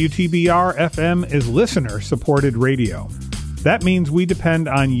 WTBR-FM is listener-supported radio. That means we depend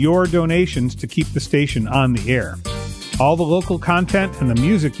on your donations to keep the station on the air. All the local content and the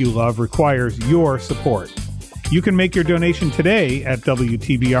music you love requires your support. You can make your donation today at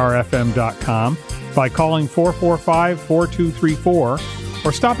WTBRFM.com by calling 445-4234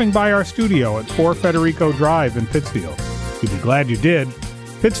 or stopping by our studio at 4 Federico Drive in Pittsfield. You'll be glad you did.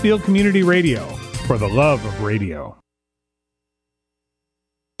 Pittsfield Community Radio, for the love of radio.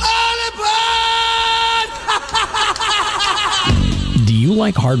 Do you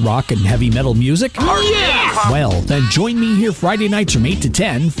like hard rock and heavy metal music? Yes! Well, then join me here Friday nights from 8 to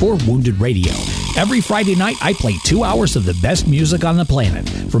 10 for Wounded Radio. Every Friday night, I play 2 hours of the best music on the planet,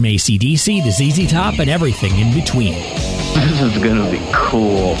 from AC/DC to ZZ Top and everything in between. This is going to be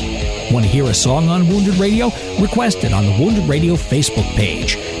cool. Want to hear a song on Wounded Radio? Request it on the Wounded Radio Facebook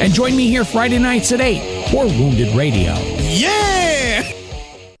page. And join me here Friday nights at 8 for Wounded Radio. Yeah!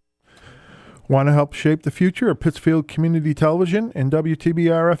 Want to help shape the future of Pittsfield Community Television and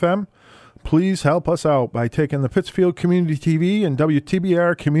WTBR-FM? Please help us out by taking the Pittsfield Community TV and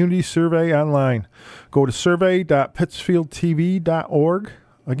WTBR Community Survey online. Go to survey.pittsfieldtv.org.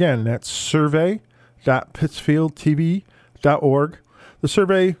 Again, that's survey.pittsfieldtv.org. The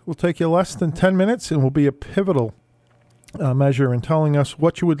survey will take you less than 10 minutes and will be a pivotal measure in telling us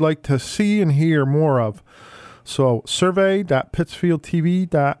what you would like to see and hear more of. So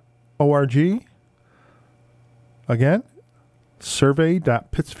survey.pittsfieldtv.org. Again,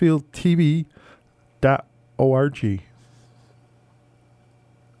 survey.pittsfieldtv.org.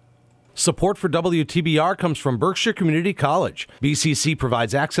 Support for WTBR comes from Berkshire Community College. BCC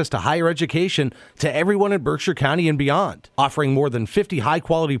provides access to higher education to everyone in Berkshire County and beyond, offering more than 50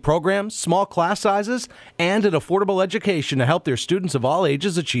 high-quality programs, small class sizes, and an affordable education to help their students of all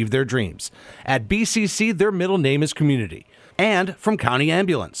ages achieve their dreams. At BCC, their middle name is Community. And from County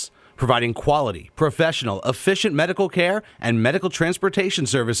Ambulance, providing quality, professional, efficient medical care and medical transportation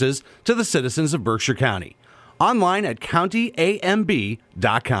services to the citizens of Berkshire County. Online at countyamb.com.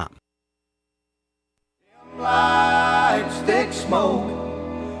 Lights, thick smoke,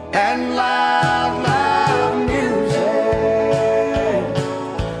 and loud, loud music.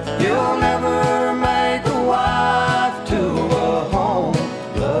 You'll never make a wife to a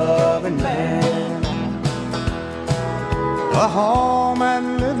home-loving man. A home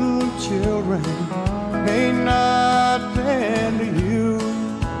and little children mean nothing to you.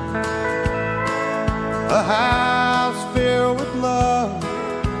 A house filled with love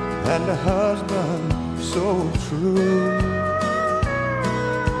and a husband so true.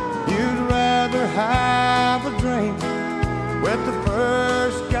 You'd rather have a drink with the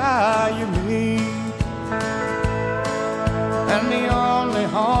first guy you meet, and the only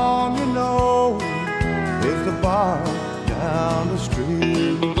home you know is the bar down the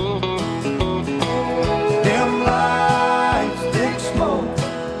street. Dim lights, thick smoke,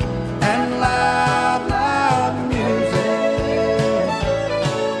 and loud, loud music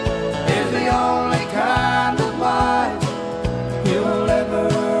is the only kind of life you'll ever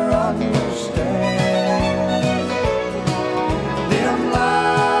understand. Dim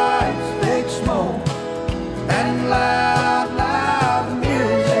lights, thick smoke, and loud, loud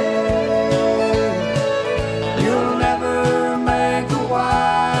music. You'll never make a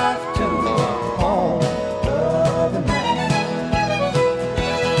wife to a home-loving man.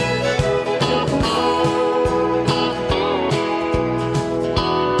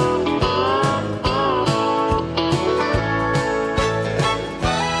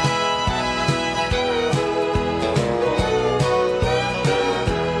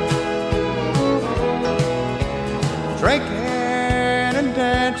 Drinking and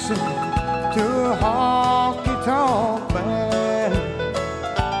dancing to a honky-tonk band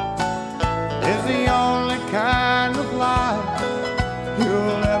is the only kind of life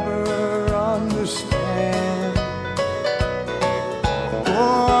you'll ever understand. Go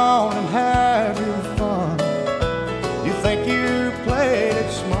on and have your fun. You think you played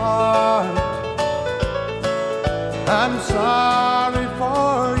it smart. I'm sorry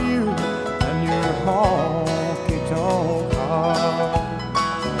for you and your honky-tonk heart.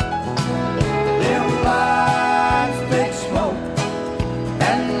 Dim lights, thick smoke,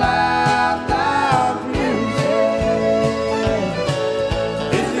 and loud, loud music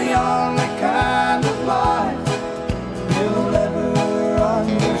is the only kind of life you'll ever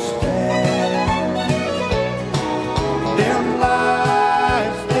understand. Dim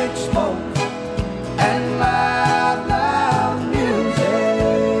lights, thick smoke, and loud, loud music.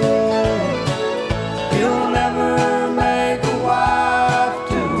 You'll never make a wife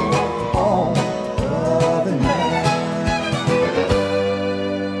to a home-loving man.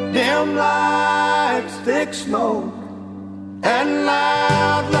 Dim lights, thick smoke, and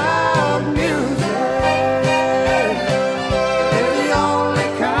loud, loud music is the only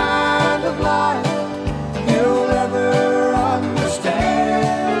kind of life you'll ever understand.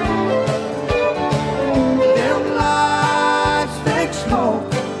 Dim lights, thick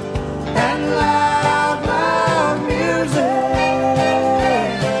smoke, and loud, loud music.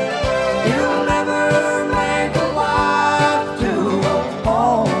 You'll never make a wife to a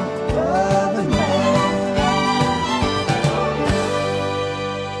home-loving man.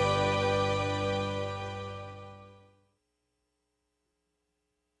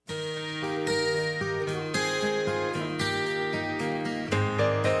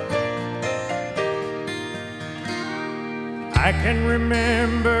 I can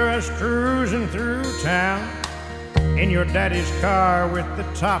remember us cruising through town in your daddy's car with the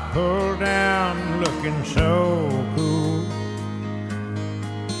top pulled down, looking so cool.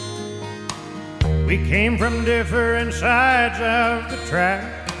 We came from different sides of the track,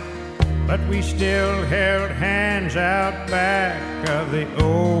 but we still held hands out back of the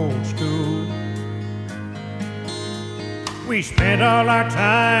old school. We spent all our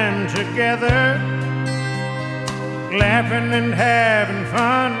time together, laughing and having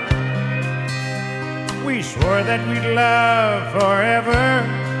fun. We swore that we'd love forever,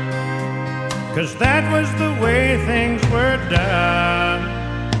 'cause that was the way things were done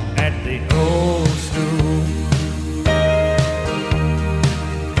at the old school.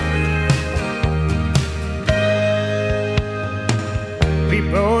 We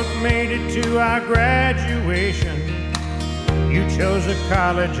both made it to our graduation. You chose a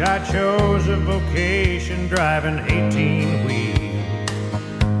college, I chose a vocation, driving 18-wheel.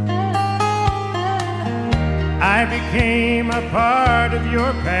 I became a part of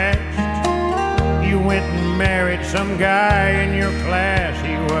your past. You went and married some guy in your class,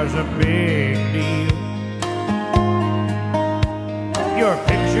 he was a big deal. Your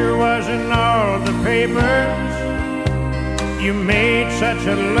picture was in all the papers. You made such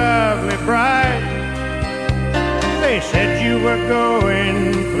a lovely bride. They said you were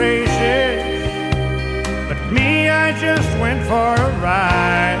going places, but me, I just went for a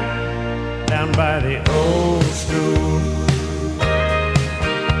ride down by the old stool.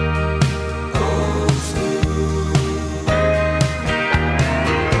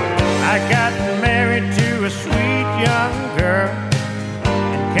 I got married to a sweet young girl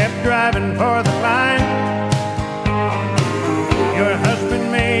and kept driving for the line. Your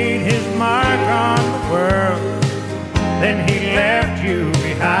husband made his mark on the world, then he left you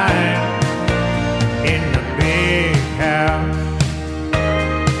behind in the big house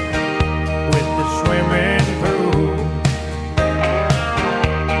with the swimming pool.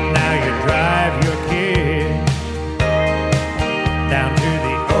 Now you drive your kids down to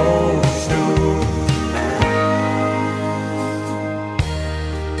the old stool.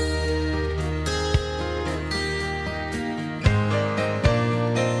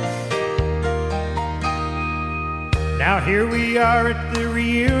 Now here we are at the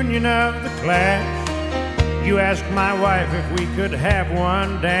reunion of the class. You asked my wife if we could have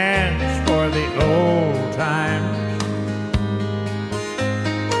one dance for the old times.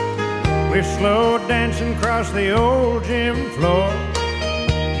 We're slow dancing across the old gym floor.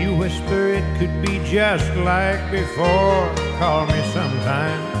 You whisper it could be just like before. Call me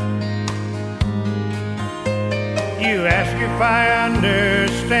sometime. You ask if I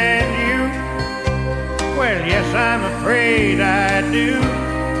understand you. Well, yes, I'm afraid I do.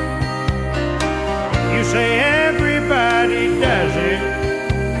 You say everybody does it.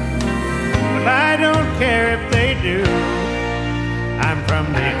 Well, I don't care if they do. I'm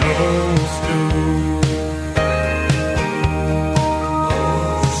from the old school.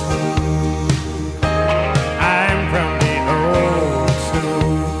 I'm from the old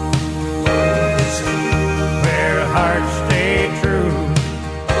school, where hearts stay true.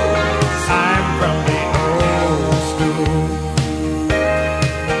 I'm from the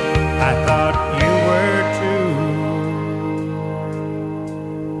I thought you were too.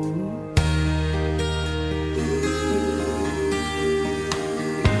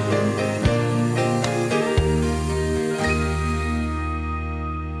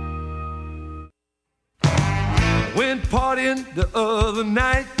 Went partying the other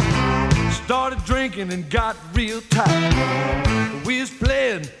night, started drinking and got real tight. We was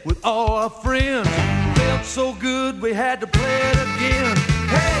playing with all our friends, felt so good we had to play it again.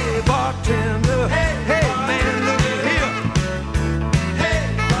 Hey bartender, hey man, look here. Hey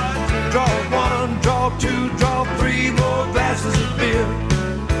bartender, draw one, draw two, draw three more glasses of beer.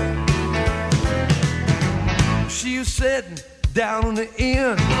 She was sitting down on the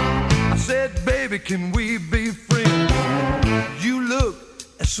end. I said, baby, can we be friends? You look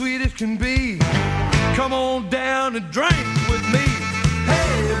as sweet as can be. Come on down and drink with me.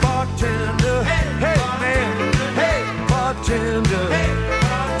 Hey bartender, hey man, hey bartender.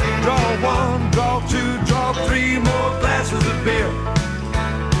 Draw one, draw two, draw three more glasses of beer.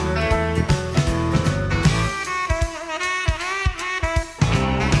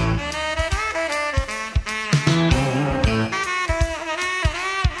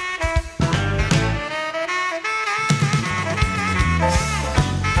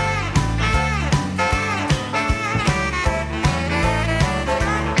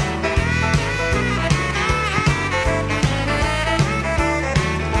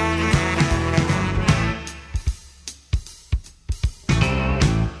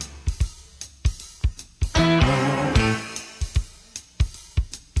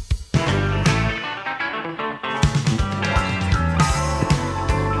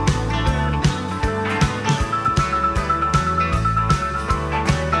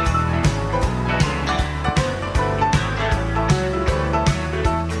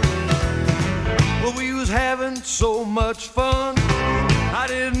 So much fun, I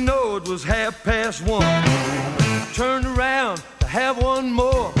didn't know it was 1:30. I turned around to have one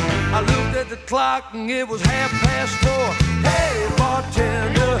more. I looked at the clock and it was 4:30. Hey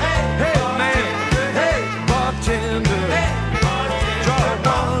bartender, hey man, hey bartender. Draw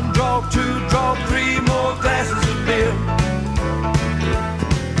one, draw two, draw three more glasses of beer.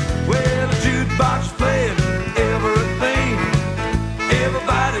 Well, the jukebox played everything.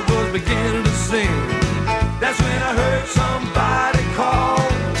 Everybody was beginning to sing. That's when I heard somebody call,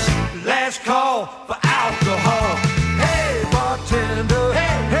 last call for alcohol. Hey bartender,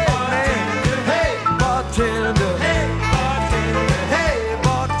 hey man, hey bartender, hey bartender, hey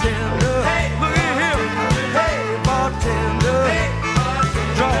bartender.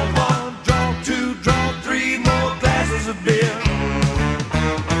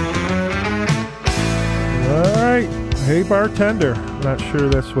 Hey Bartender. Not sure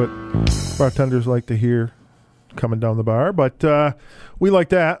that's what bartenders like to hear coming down the bar, but we like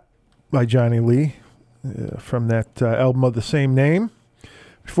that by Johnny Lee from that album of the same name.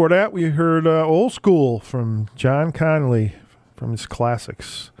 Before that, we heard Old School from John Connolly from his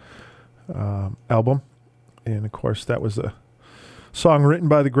Classics album. And, of course, that was a song written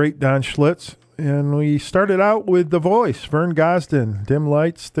by the great Don Schlitz. And we started out with The Voice, Vern Gosdin, Dim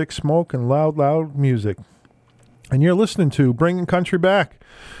Lights, Thick Smoke, and Loud, Loud Music. And you're listening to Bringing Country Back.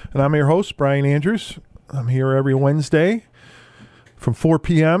 And I'm your host, Brian Andrews. I'm here every Wednesday from 4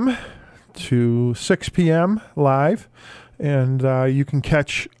 p.m. to 6 p.m. live. And you can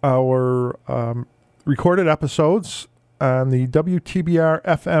catch our recorded episodes on the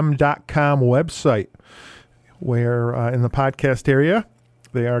WTBRFM.com website, where in the podcast area,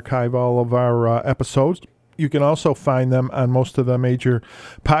 they archive all of our episodes. You can also find them on most of the major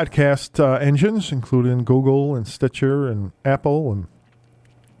podcast engines, including Google and Stitcher and Apple.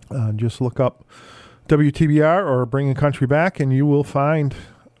 And just look up WTBR or Bringing Country Back, and you will find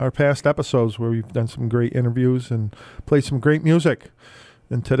our past episodes where we've done some great interviews and played some great music.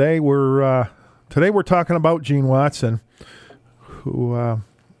 And today we're talking about Gene Watson, who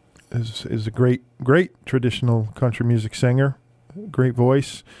is a great traditional country music singer, great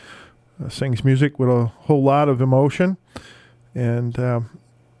voice. Sings music with a whole lot of emotion. And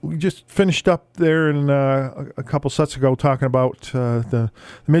we just finished up there in a couple sets ago talking about the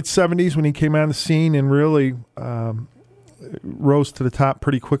mid-'70s when he came on the scene and really rose to the top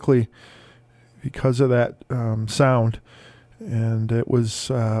pretty quickly because of that sound. And it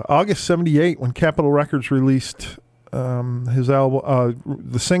was August 78 when Capitol Records released his album,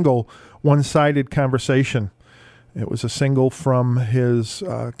 the single One-Sided Conversation. It was a single from his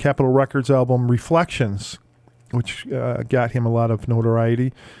Capitol Records album, Reflections, which got him a lot of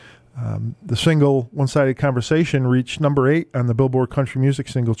notoriety. The single, One-Sided Conversation, reached number 8 on the Billboard Country Music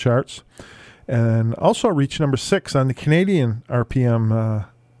single charts, and also reached number 6 on the Canadian RPM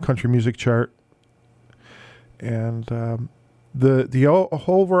country music chart. And the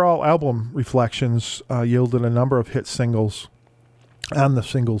overall album, Reflections, yielded a number of hit singles on the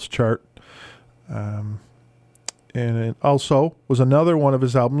singles chart. And it also was another one of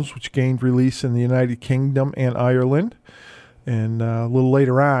his albums which gained release in the United Kingdom and Ireland, and a little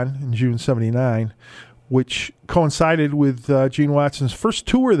later on in June 79, which coincided with Gene Watson's first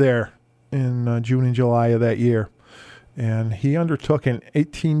tour there in June and July of that year. And he undertook an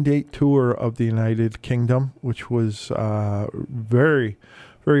 18-date tour of the United Kingdom, which was very,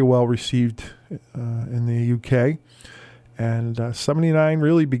 very well received in the UK. And 79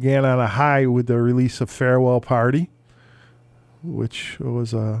 really began on a high with the release of Farewell Party, which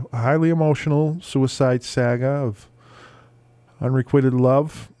was a highly emotional suicide saga of unrequited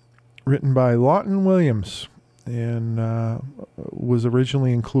love written by Lawton Williams and was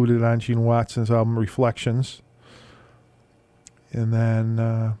originally included on Gene Watson's album Reflections. And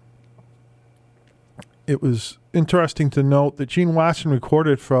then it was interesting to note that Gene Watson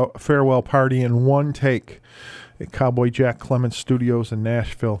recorded Farewell Party in one take at Cowboy Jack Clements Studios in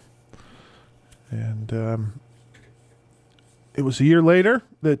Nashville. And it was a year later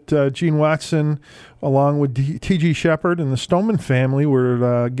that Gene Watson, along with T.G. Shepherd and the Stoneman Family,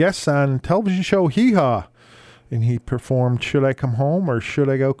 were guests on television show Hee Haw. And he performed Should I Come Home or Should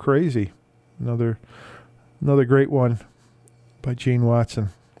I Go Crazy? Another great one by Gene Watson.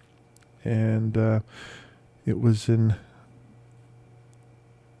 And it was in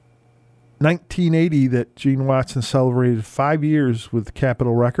 1980 that Gene Watson celebrated 5 years with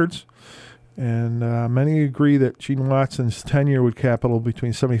Capitol Records, and many agree that Gene Watson's tenure with Capitol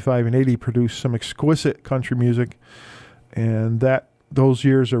between 75 and 80 produced some exquisite country music, and that those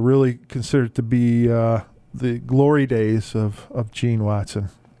years are really considered to be the glory days of Gene Watson.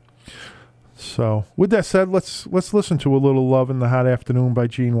 So with that said, let's listen to a little Love in the Hot Afternoon by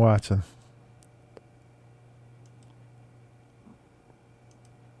Gene Watson.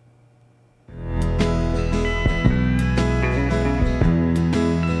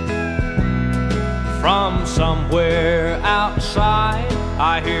 From somewhere outside,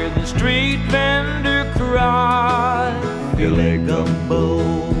 I hear the street vendor cry, Billy Gumbo.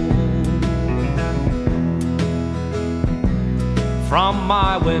 From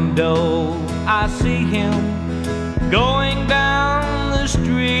my window, I see him going down the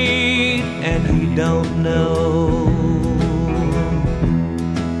street, and he don't know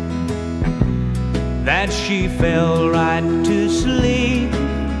that she fell right to sleep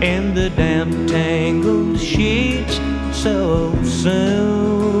in the damp tangled sheets so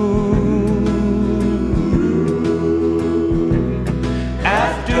soon.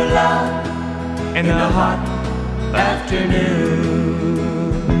 After love in the hot afternoon.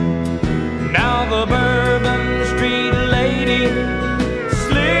 Now the Bourbon Street lady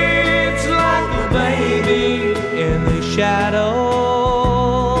sleeps like a baby in the shadow.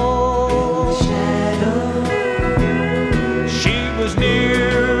 She was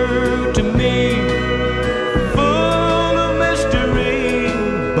near to me, full of mystery,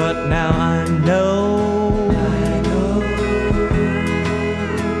 but now I know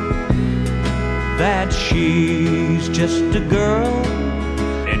that she's just a girl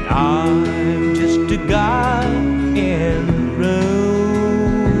and I'm just a guy in the room.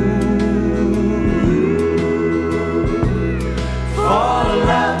 Fall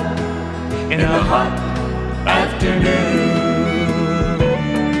out in a hot afternoon.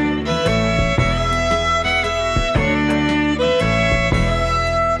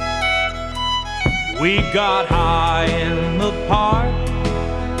 We got high in the park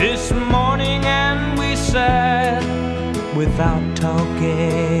this morning and we sat without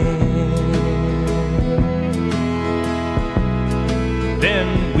talking.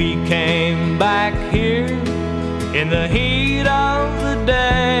 Then we came back here in the heat of the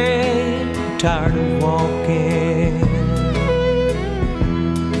day, tired of walking.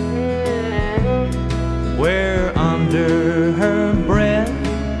 Where under her breath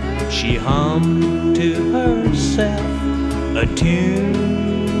she hummed to herself a tune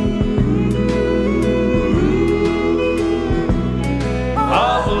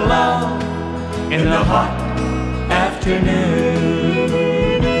of love in the hot afternoon.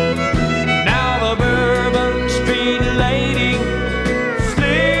 Now the Bourbon Street lady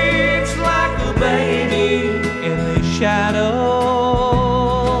sleeps like a baby in the shadow.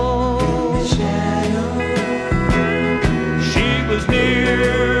 She was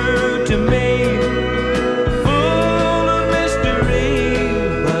near to me, full of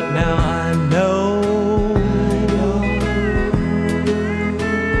mystery, but now I know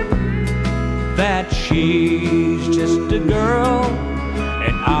that she's just a girl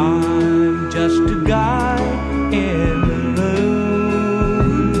and I'm just a guy in the moon.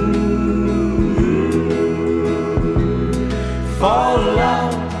 Fall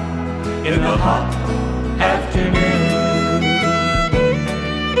out in the hot afternoon.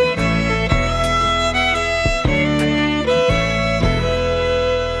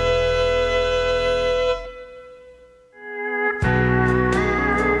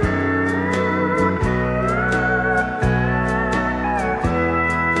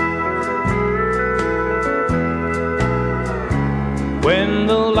 When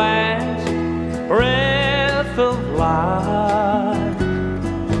the last breath of life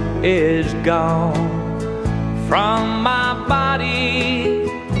is gone from my body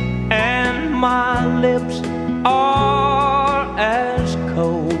and my lips are as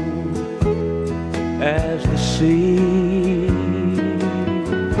cold as the sea,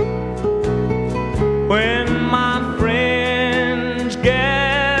 when my friends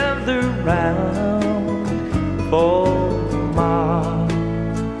gather round for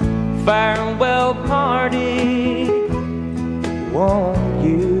farewell party, won't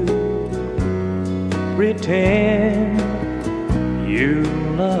you pretend you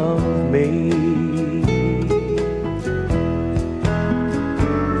love me?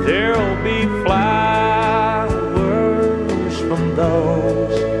 There'll be flowers from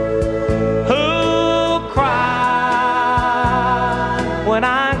those who cry when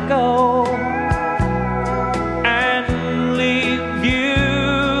I go and leave you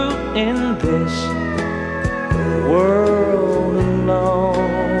in this world alone.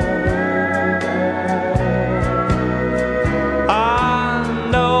 I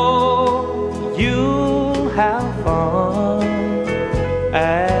know you'll have fun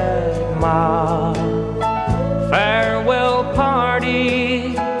at my farewell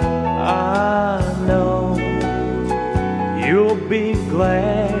party. I know you'll be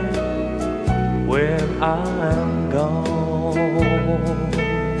glad when I'm gone.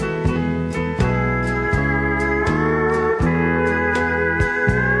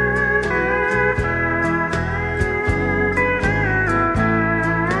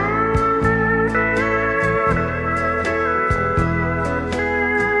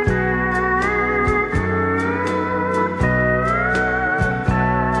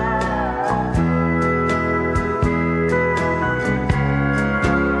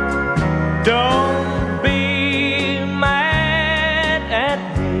 Don't be mad at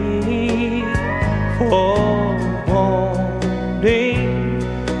me for wanting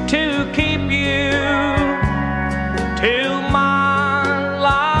to keep you till my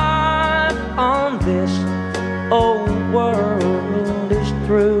life on this old world is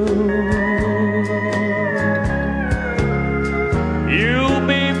through.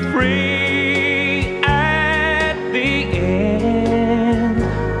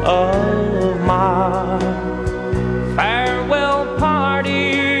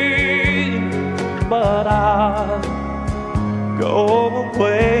 go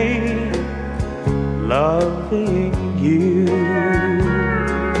away loving you.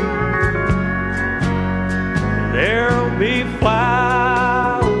 There'll be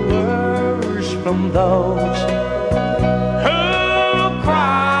flowers from those who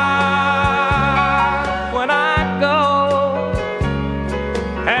cry when I go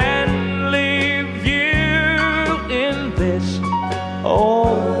and leave you in this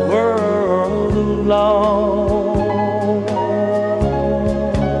old world alone.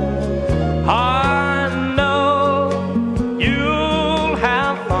 I know you'll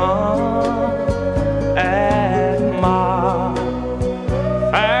have fun at my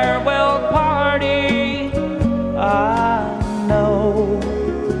farewell party. I know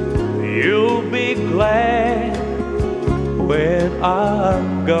you'll be glad when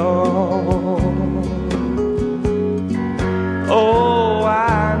I'm gone. Oh,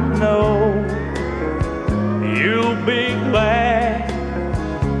 I know you'll be glad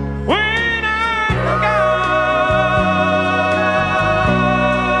when I'm gone.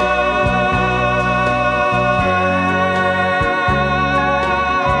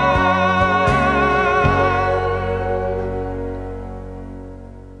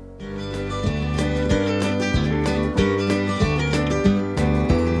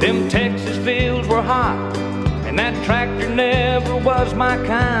 Them Texas fields were hot, and that tractor never was my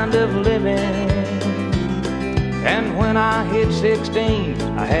kind of living. And when I hit 16,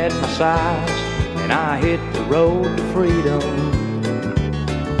 I had my size, and I hit the road to freedom.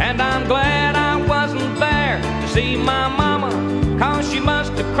 And I'm glad I wasn't there to see my mama, 'cause she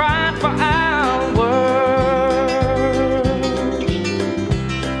must have cried for hours.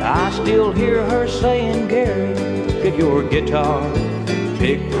 I still hear her saying, Gary, get your guitar and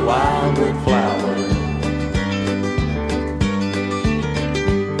pick the wildwood flower.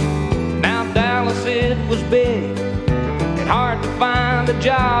 Dallas, it was big and hard to find a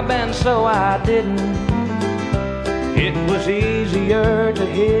job, and so I didn't. It was easier to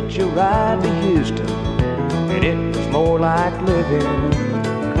hitch a ride to Houston, and it was more like living.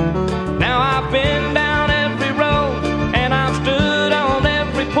 Now I've been down every road, and I've stood on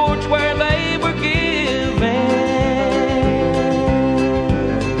every porch where they were giving.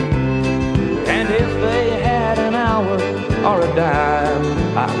 And if they had an hour or a dime,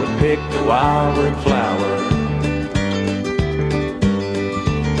 I would pick the wildwood flower.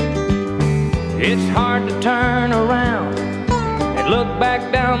 It's hard to turn around and look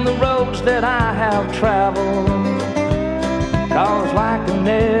back down the roads that I have traveled, 'cause like a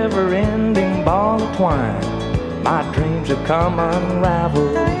never-ending ball of twine, my dreams have come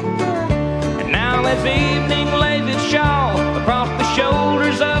unraveled. And now as evening lays its shawl across the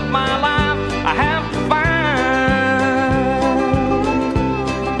shoulders of my life, I have to find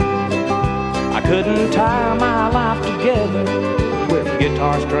couldn't tie my life together with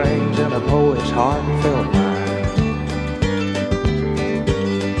guitar strings and a poet's heartfelt mind.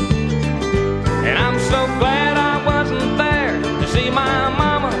 And I'm so glad I wasn't there to see my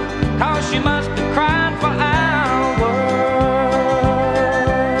mama, 'cause she must have cried for hours.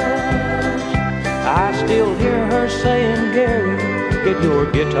 I still hear her saying, Gary, get your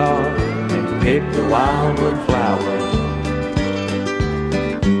guitar and pick the wildwood flower.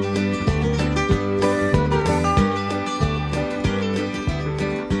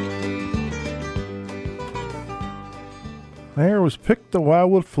 There was Pick the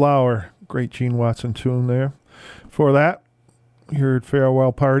Wildwood Flower. Great Gene Watson tune there. For that, you heard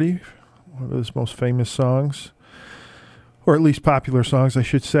Farewell Party, one of his most famous songs, or at least popular songs, I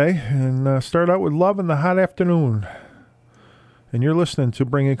should say. And start out with Love in the Hot Afternoon. And you're listening to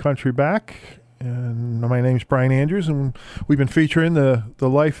Bringing Country Back. And my name's Brian Andrews, and we've been featuring the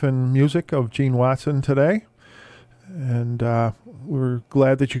life and music of Gene Watson today. And we're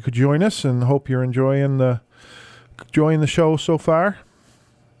glad that you could join us, and hope you're enjoying the show so far.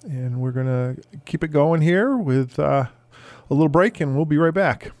 And we're going to keep it going here with a little break, and we'll be right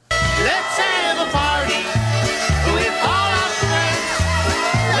back. Let's have a party with all our friends.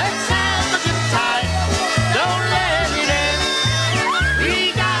 Let's have a good time. Don't let it end.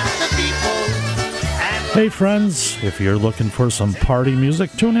 We got the people. Hey friends, if you're looking for some party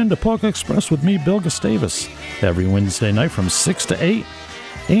music, tune in to Polka Express with me, Bill Gustavus, every Wednesday night from 6 to 8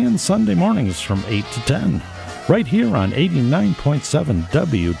 and Sunday mornings from 8 to 10. Right here on 89.7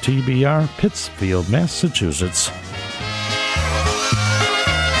 WTBR, Pittsfield, Massachusetts.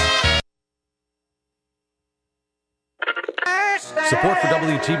 Support for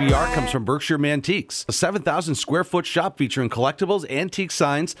WTBR comes from Berkshire Mantiques, a 7,000 square foot shop featuring collectibles, antique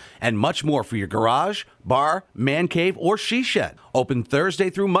signs, and much more for your garage, bar, man cave, or she shed. Open Thursday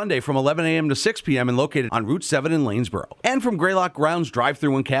through Monday from 11 a.m. to 6 p.m. and located on Route 7 in Lanesboro. And from Greylock Grounds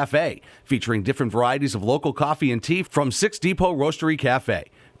Drive-Thru and Cafe, featuring different varieties of local coffee and tea from 6 Depot Roastery Cafe.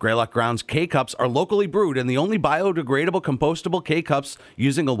 Greylock Grounds K-Cups are locally brewed and the only biodegradable compostable K-Cups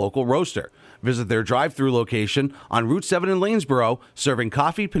using a local roaster. Visit their drive-thru location on Route 7 in Lanesboro, serving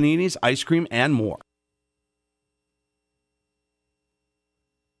coffee, paninis, ice cream, and more.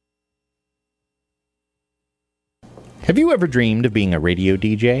 Have you ever dreamed of being a radio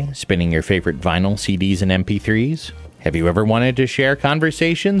DJ, spinning your favorite vinyl, CDs, and MP3s? Have you ever wanted to share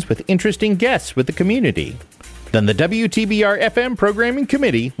conversations with interesting guests with the community? Then the WTBR FM Programming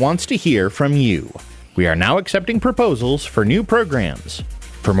Committee wants to hear from you. We are now accepting proposals for new programs.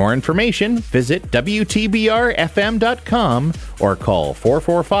 For more information, visit WTBRFM.com or call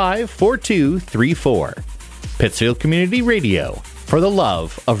 445-4234. Pittsfield Community Radio, for the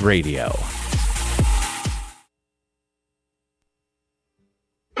love of radio.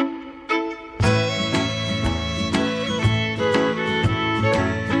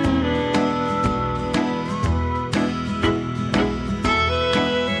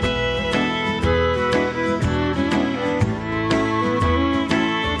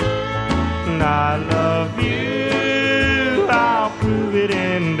 I love you, I'll prove it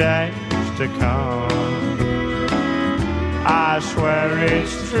in days to come. I swear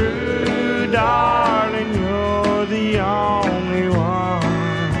it's true, darling, you're the only one.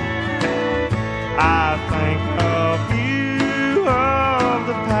 I think of you, of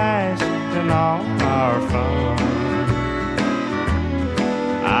the past and all our fun.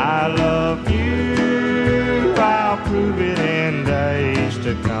 I love you, I'll prove it in days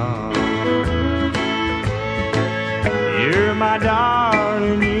to come. You're my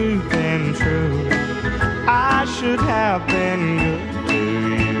darling, you've been true. I should have been good to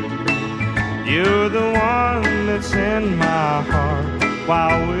you. You're the one that's in my heart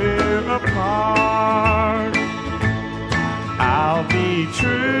while we're apart. I'll be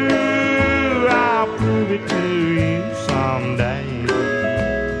true, I'll prove it to you someday.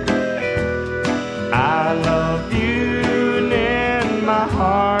 I love you, and in my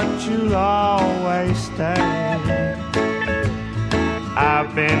heart you'll always stay.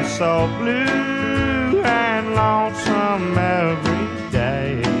 I've been so blue and lonesome every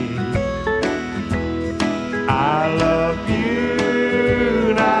day. I love you,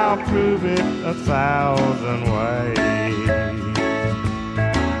 and I'll prove it 1,000 ways.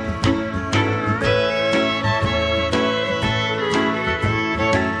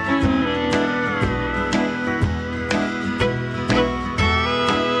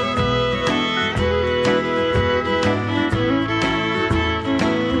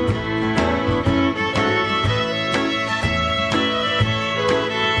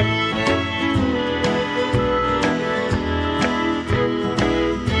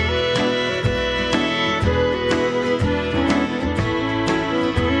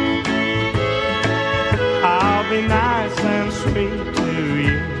 Be nice and sweet to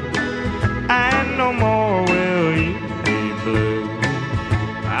you, and no more will you be blue.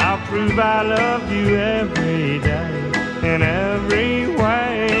 I'll prove I love you every day, in every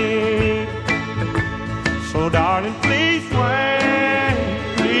way. So darling, please wait,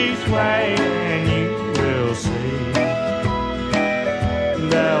 and you will see.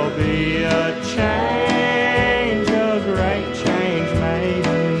 There'll be a change, a great change made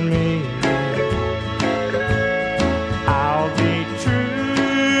in me.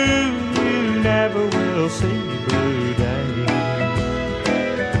 See blue days.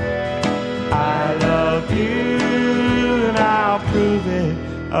 I love you, and I'll prove it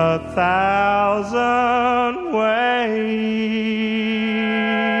 1,000 ways.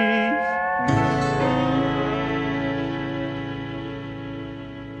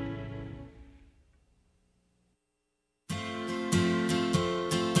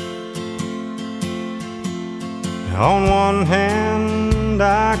 On one hand,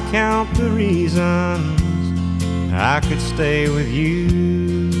 I count the reasons I could stay with you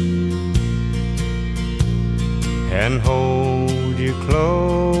and hold you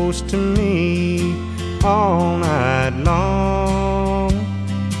close to me all night long.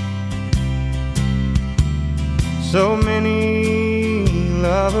 So many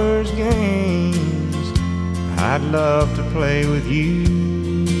lovers' games I'd love to play with you.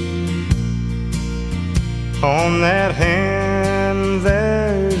 On that hand,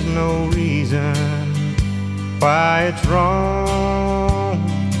 there's no reason why it's wrong.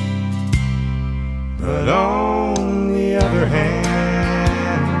 But on the other hand,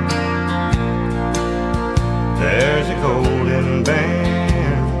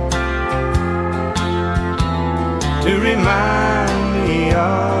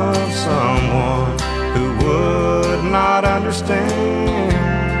 understand.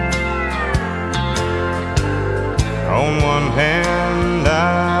 On one hand,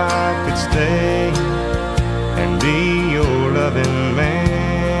 I could stay and be your loving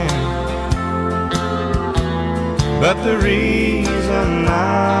man, but the reason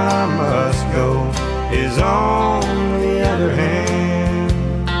I must go is on the other hand.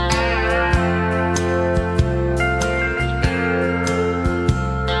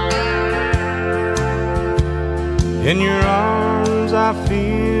 In your arms I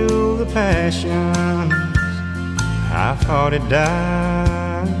feel the passions I thought had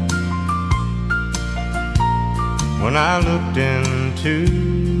died. When I looked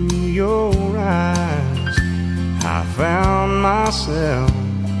into your eyes, I found myself.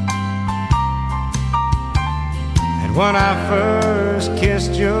 And when I first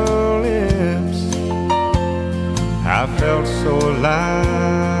kissed your lips, I felt so alive.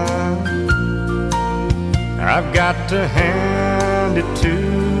 I've got to hand it to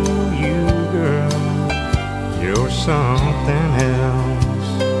you, girl, you're something else.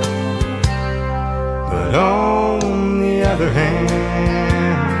 But on the other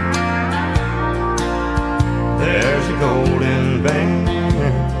hand, there's a golden band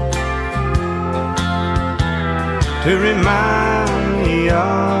to remind me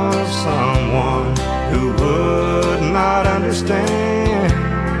of someone who would not understand.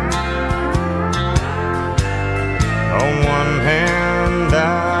 On one hand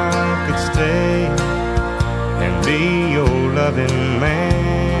I could stay and be your loving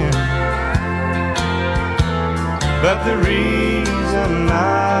man, but the reason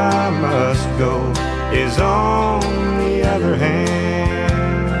I must go is on the other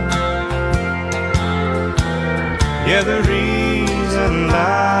hand. Yeah, the reason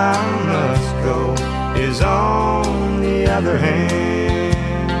I must go is on the other hand.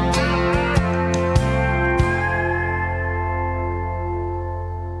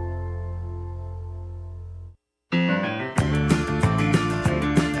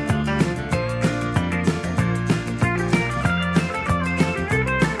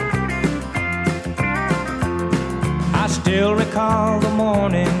 Still recall the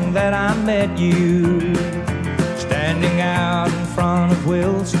morning that I met you, standing out in front of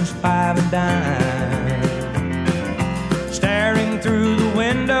Wilson's Five and Dime, staring through the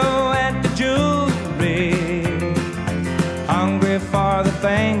window at the jewelry, hungry for the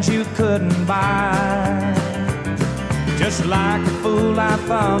things you couldn't buy. Just like a fool I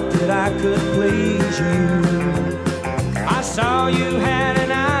thought that I could please you. I saw you had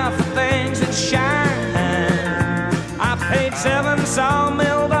an eye for things that shine. Paid $7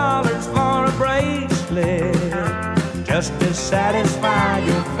 sawmill for a bracelet just to satisfy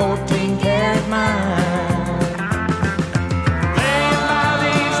your 14-karat mind. Laying by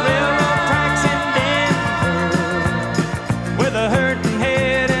these railroad tracks in Denver with a hurting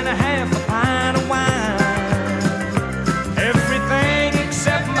head and a half a pint of wine. Everything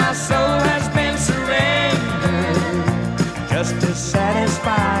except my soul has been surrendered just to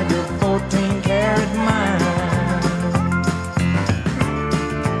satisfy your 14-karat mind.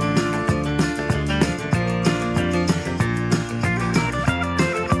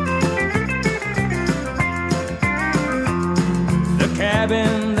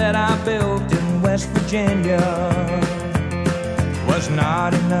 Cabin that I built in West Virginia was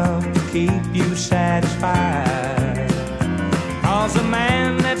not enough to keep you satisfied. 'Cause a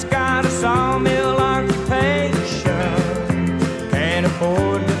man that's got a sawmill occupation can't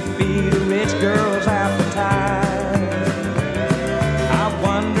afford to feed a rich girl's appetite. I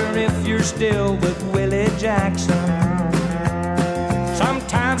wonder if you're still with Willie Jackson.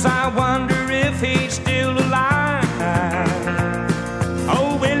 Sometimes I wonder if he's still alive.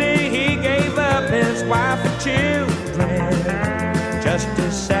 His wife and children just to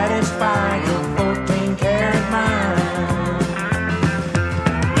satisfy your 14-karat mind.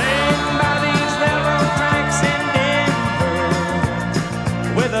 Laying by these railroad tracks in Denver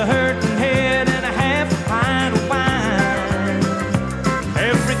with a hurting head and a half a pint of wine.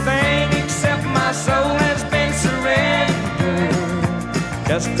 Everything except my soul has been surrendered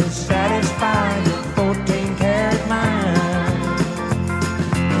just to satisfy your 14-karat mind.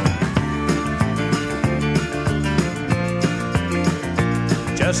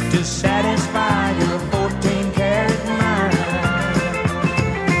 Just to satisfy your 14-karat mind.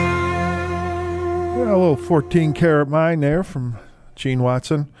 Yeah, a little 14-karat mind there from Gene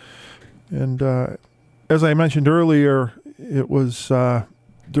Watson. And as I mentioned earlier, it was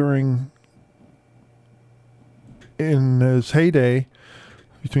in his heyday,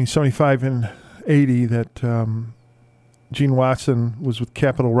 between 75 and 80, that Gene Watson was with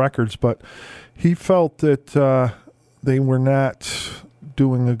Capitol Records, but he felt that they were not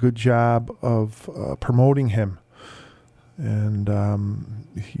doing a good job of promoting him. And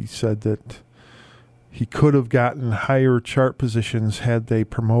he said that he could have gotten higher chart positions had they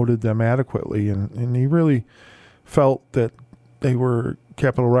promoted them adequately. And he really felt that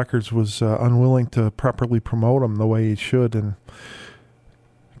Capitol Records was unwilling to properly promote him the way he should. And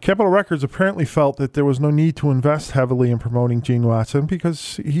Capitol Records apparently felt that there was no need to invest heavily in promoting Gene Watson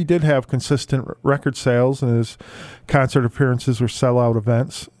because he did have consistent record sales and his concert appearances were sellout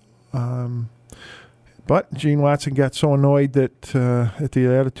events. But Gene Watson got so annoyed that at the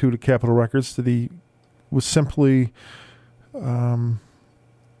attitude of Capitol Records that he was simply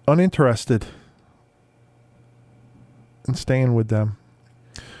uninterested in staying with them.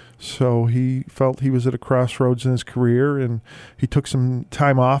 So he felt he was at a crossroads in his career, and he took some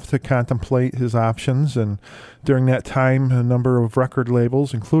time off to contemplate his options. And during that time, a number of record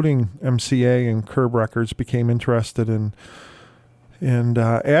labels, including MCA and Curb Records, became interested in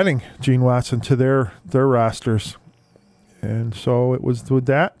adding Gene Watson to their rosters. And so it was with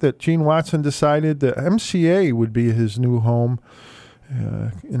that Gene Watson decided that MCA would be his new home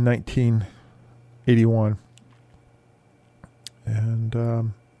in 1981.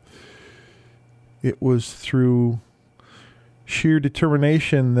 And it was through sheer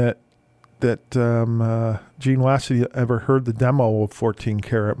determination that Gene Watson ever heard the demo of 14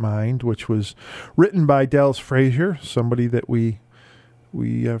 Karat Mind, which was written by Dallas Frazier, somebody that we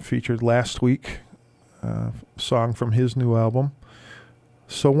featured last week, song from his new album.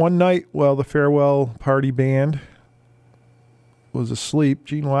 So one night while the farewell party band was asleep,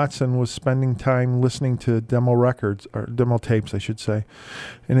 Gene Watson was spending time listening to demo records, or demo tapes, I should say.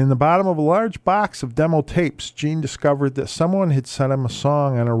 And in the bottom of a large box of demo tapes, Gene discovered that someone had sent him a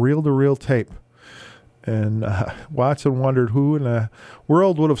song on a reel-to-reel tape. And Watson wondered who in the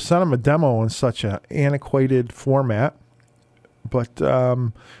world would have sent him a demo in such an antiquated format. But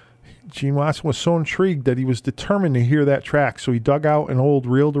Gene Watson was so intrigued that he was determined to hear that track. So he dug out an old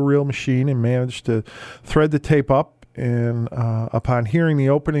reel-to-reel machine and managed to thread the tape up. And upon hearing the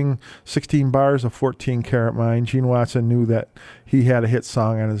opening 16 bars of 14 Karat Mind, Gene Watson knew that he had a hit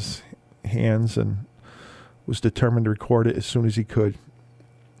song on his hands and was determined to record it as soon as he could.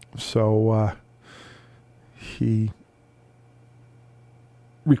 So he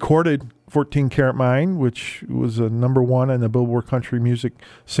recorded 14 Karat Mind, which was a number one on the Billboard Country Music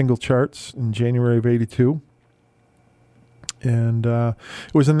single charts in January of 82. And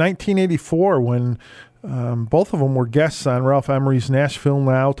it was in 1984 when both of them were guests on Ralph Emery's Nashville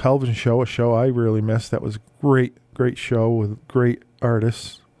Now television show, a show I really missed. That was a great show with great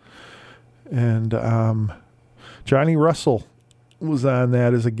artists. And Johnny Russell was on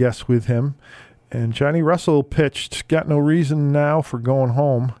that as a guest with him. And Johnny Russell pitched Got No Reason Now for Going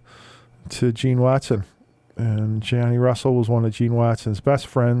Home to Gene Watson. And Johnny Russell was one of Gene Watson's best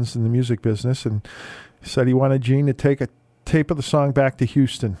friends in the music business, and he said he wanted Gene to take a tape of the song back to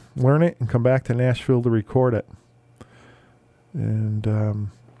Houston, learn it, and come back to Nashville to record it. And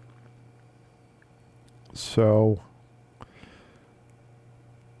so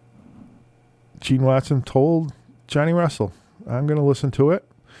Gene Watson told Johnny Russell, I'm going to listen to it.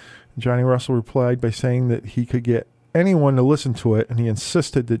 Johnny Russell replied by saying that he could get anyone to listen to it, and he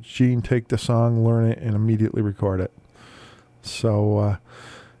insisted that Gene take the song, learn it, and immediately record it. So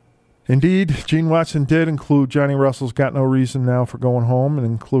indeed, Gene Watson did include Johnny Russell's Got No Reason Now for Going Home, and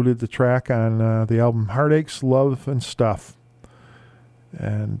included the track on the album Heartaches, Love, and Stuff.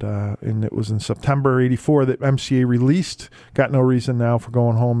 And it was in September 84 that MCA released Got No Reason Now for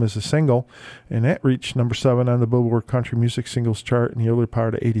Going Home as a single, and that reached number 7 on the Billboard Country Music Singles chart in the early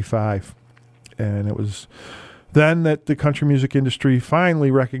part of 85. And it was then that the country music industry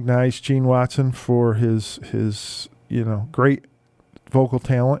finally recognized Gene Watson for his great vocal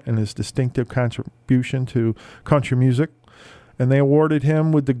talent and his distinctive contribution to country music, and they awarded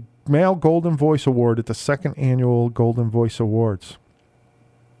him with the Male Golden Voice Award at the 2nd Annual Golden Voice Awards.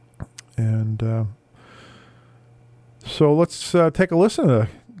 And so let's take a listen to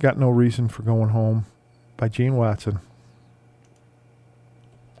Got No Reason for Going Home by Gene Watson.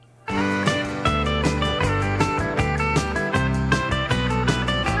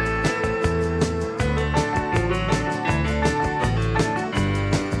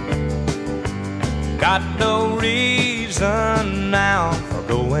 Got no reason now for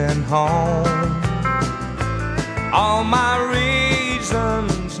going home. All my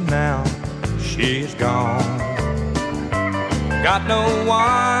reasons now, she's gone. Got no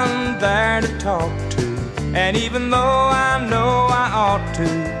one there to talk to, and even though I know I ought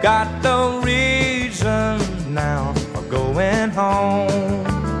to, got no reason now for going home.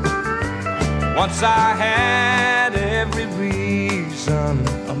 Once I had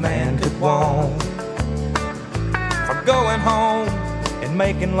want for going home and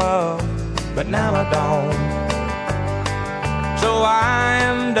making love, but now I don't. So I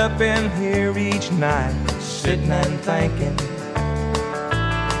end up in here each night, sitting and thinking,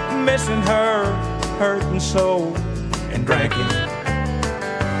 missing her, hurting so, and drinking.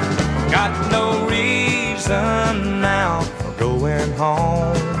 Got no reason now for going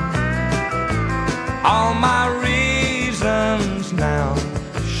home. All my reasons now,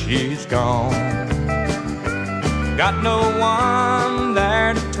 she's gone. Got no one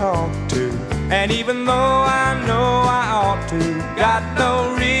there to talk to, and even though I know I ought to, got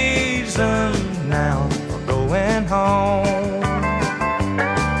no reason now for going home.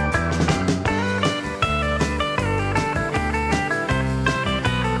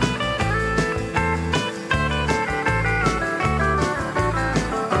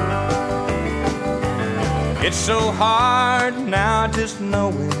 It's so hard now just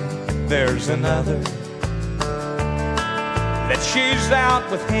knowing there's another, that she's out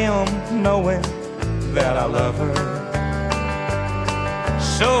with him, knowing that I love her.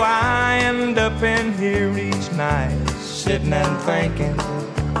 So I end up in here each night, sitting and thinking,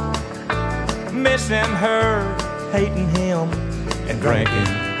 missing her, hating him, and drinking.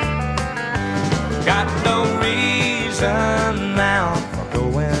 Got no reason now for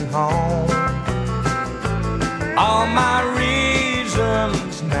going home. All my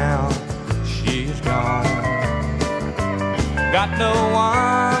reasons now, she's gone. Got no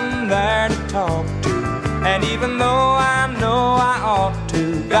one there to talk to, and even though I know I ought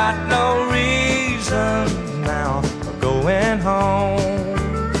to, got no reason now for going home.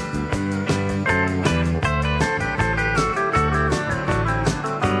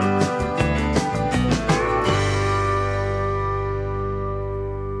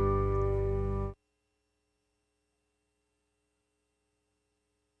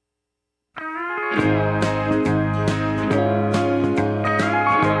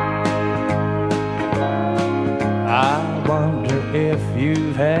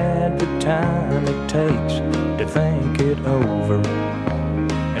 You've had the time it takes to think it over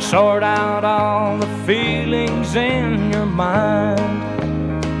and sort out all the feelings in your mind.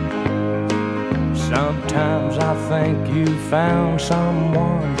 Sometimes I think you found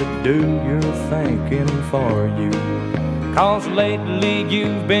someone to do your thinking for you, 'cause lately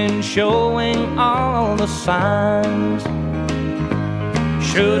you've been showing all the signs.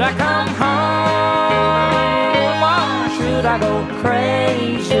 Should I come home? Should I go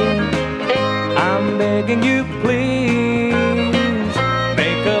crazy? I'm begging you, please,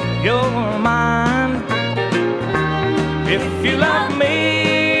 make up your mind. If you love me,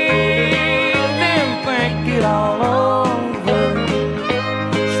 then think it all over.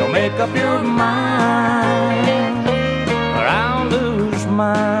 So make up your mind, or I'll lose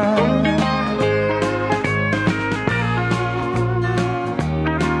mine.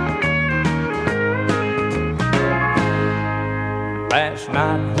 Last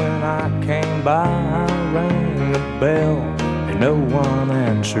night when I came by, I rang the bell and no one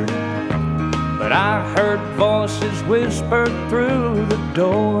answered, but I heard voices whispered through the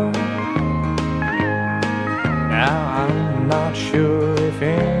door. Now I'm not sure if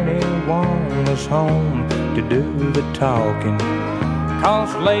anyone was home to do the talking,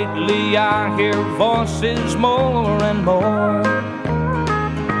 'cause lately I hear voices more and more.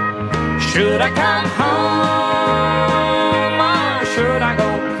 Should I come home, or should I go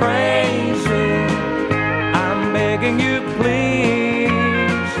crazy? I'm begging you,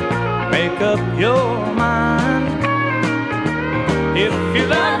 please, make up your mind. If you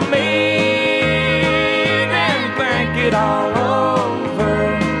love me, then think it all over.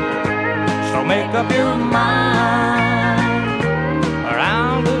 So make up your mind, or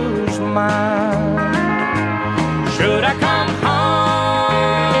I'll lose mine. Should I come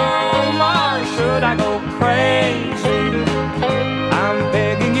home, or should I go crazy? I'm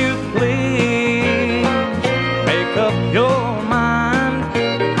begging you, please, make up your mind.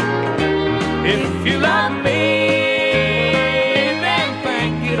 If you love me, then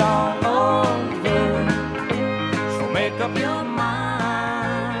think it all over. So make up your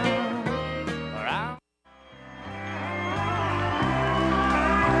mind, or I'll...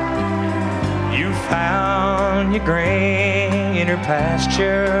 You found your greener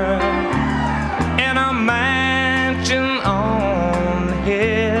pasture in a mansion on the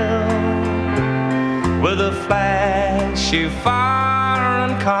hill, with a flashy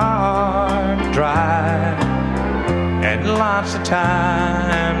foreign car to drive and lots of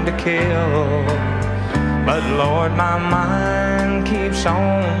time to kill. But Lord, my mind keeps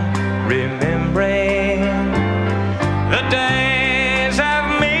on remembering the days of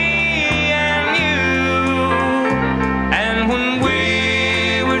me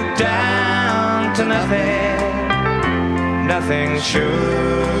nothing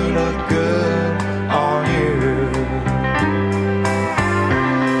sure look good on you.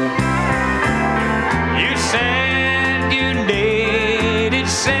 You said you needed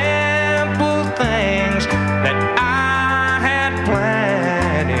simple things that I had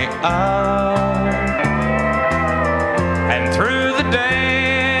plenty of, and through the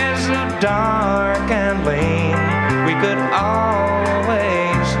days of dark and lean, we could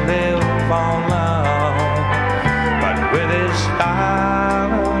always live on love. But with his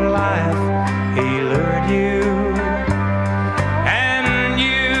style of life, he lured you, and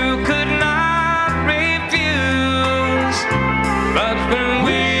you could not refuse. But when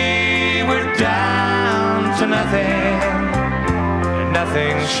we were down to nothing,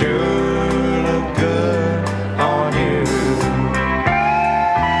 nothing sure looked good on you.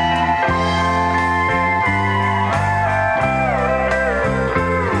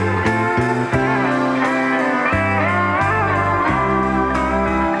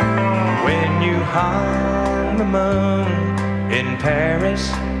 Hung the moon in Paris,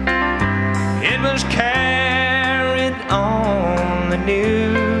 it was carried on the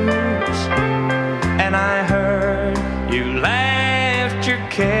news, and I heard you laughed your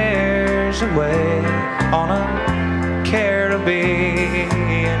cares away on a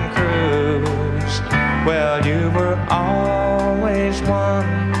Caribbean cruise. Well, you were always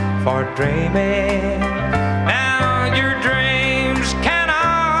one for dreaming. Now your dreams can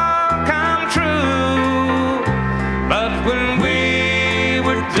all come true. But when we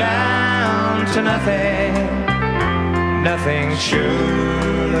were down to nothing, nothing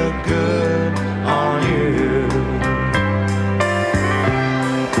sure looked good on you.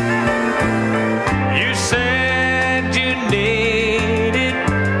 You said you needed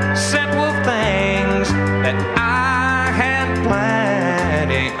simple things that I had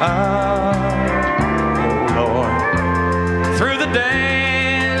plenty of. Oh Lord, through the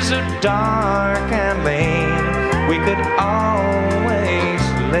days of dark and lean, we could always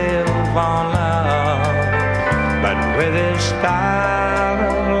live on love. But with his style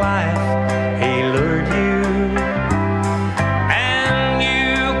of life, he lured you, and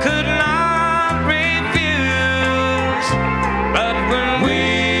you could not refuse. But when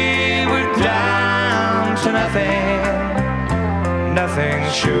we were down to nothing, nothing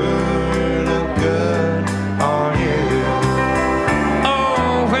sure looked good on you.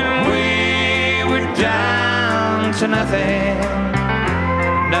 Oh, when we were down to nothing,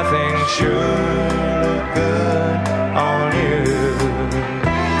 nothing sure looked good on you.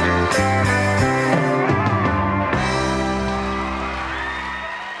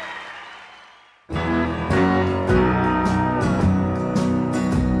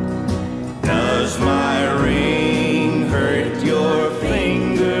 Does my ring hurt your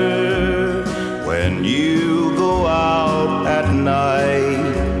finger when you go out at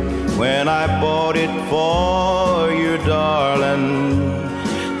night? When I bought it for your darling,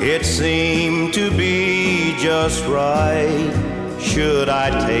 it seemed to be just right. Should I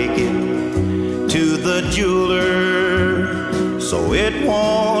take it to the jeweler so it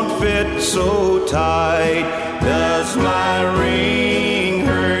won't fit so tight? Does my ring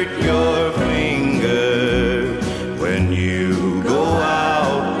hurt your finger when you go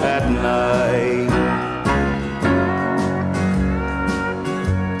out at night?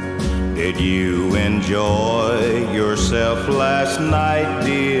 Did you enjoy yourself last night,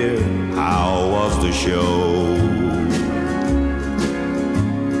 dear? How was the show?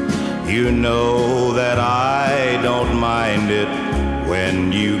 You know that I don't mind it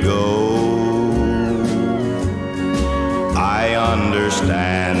when you go. I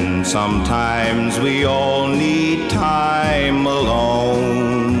understand sometimes we all need time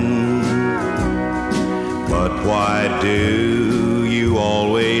alone. But why do you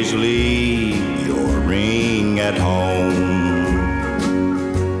always leave your ring at home?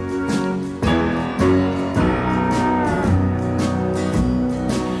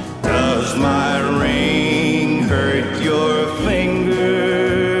 Does my ring hurt your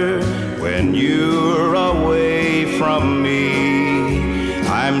finger when you're away from me?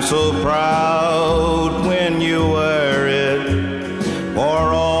 I'm so proud when you wear it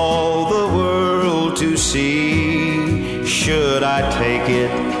for all the world to see. Should I take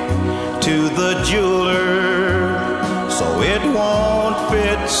it to the jeweler so it won't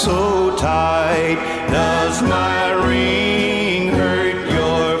fit so tight? Does my ring hurt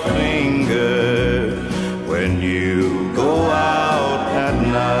your finger when you go out at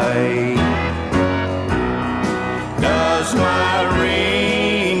night? Does my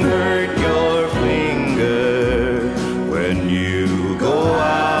ring hurt your finger when you go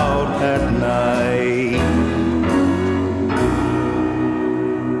out at night?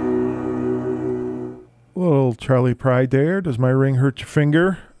 Little Charlie Pride there. Does my ring hurt your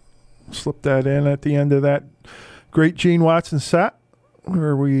finger? Slip that in at the end of that great Gene Watson set,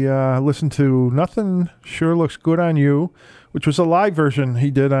 where we listened to Nothing Sure Looks Good on You, which was a live version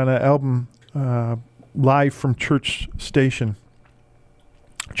he did on an album live from Church Street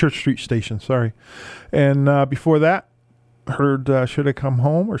Station, sorry. And before that, heard Should I Come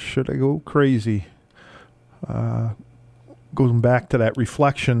Home or Should I Go Crazy? Goes back to that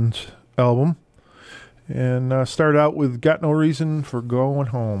Reflections album. And start out with Got No Reason for Going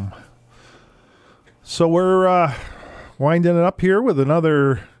Home. So we're winding it up here with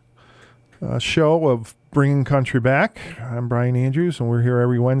another show of Bringing Country Back. I'm Brian Andrews, and we're here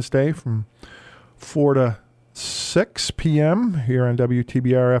every Wednesday from 4 to 6 p.m. here on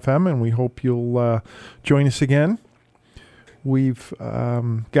WTBR-FM, and we hope you'll join us again. We've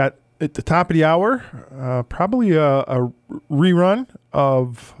got, at the top of the hour, probably a rerun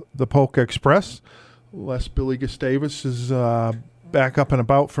of the Polka Express. Les Billy Gustavus is back up and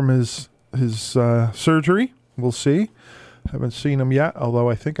about from his surgery. We'll see. Haven't seen him yet, although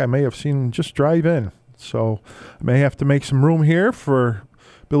I think I may have seen him just drive in. So I may have to make some room here for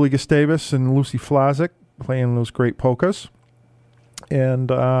Billy Gustavus and Lucy Flazik playing those great polkas.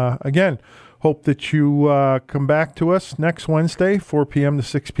 And again, hope that you come back to us next Wednesday, 4 p.m. to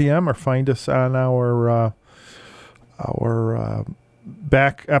 6 p.m., or find us on our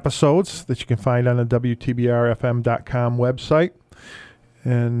back episodes that you can find on the WTBRFM.com website.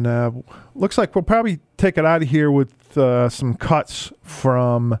 And looks like we'll probably take it out of here with some cuts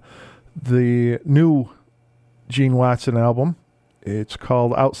from the new Gene Watson album. It's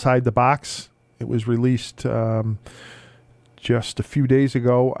called Outside the Box. It was released just a few days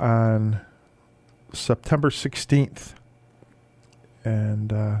ago on September 16th.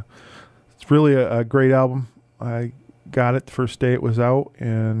 And it's really a great album. I got it the first day it was out,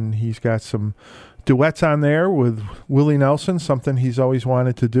 and he's got some duets on there with Willie Nelson, something he's always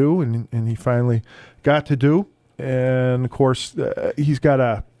wanted to do, and he finally got to do. And, of course, he's got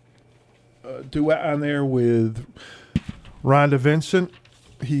a duet on there with Rhonda Vincent.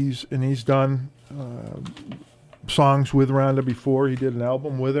 He's done songs with Rhonda before. He did an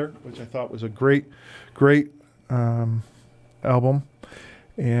album with her, which I thought was a great album.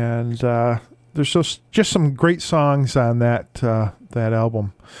 And there's just some great songs on that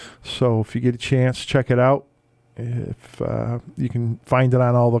album. So if you get a chance, check it out. If you can find it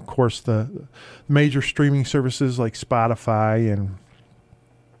on all the major streaming services like Spotify and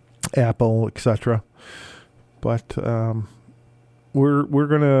Apple, etc. But we're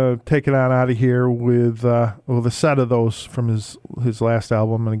gonna take it on out of here with a set of those from his last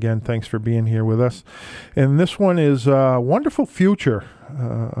album. And again, thanks for being here with us. And this one is "Wonderful Future,"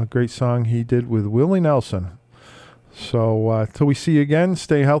 a great song he did with Willie Nelson. So till we see you again,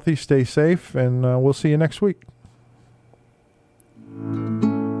 stay healthy, stay safe, and we'll see you next week.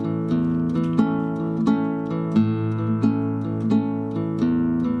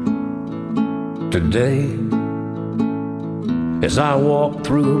 Today, as I walk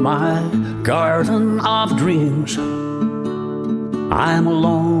through my garden of dreams, I am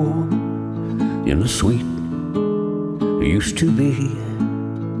alone in the sweet used to be.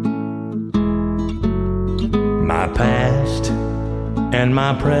 My past and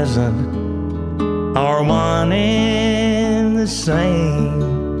my present are one and the same,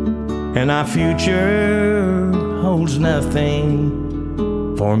 and our future holds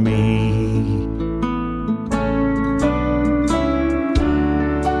nothing for me.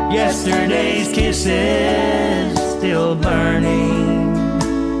 Yesterday's kisses still burning,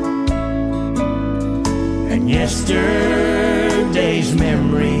 and yesterday's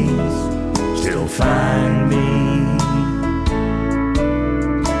memories still find me.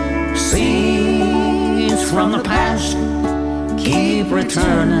 Scenes from the past keep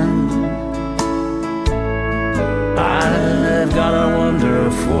returning. I've got a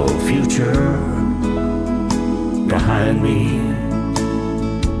wonderful future behind me.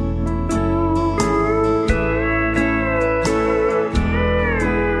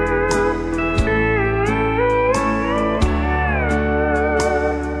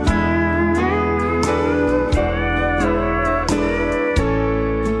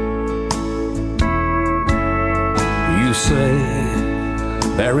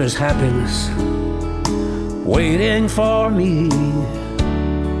 There is happiness waiting for me,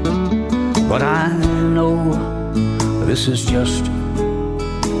 but I know this is just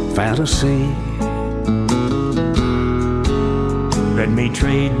fantasy. Let me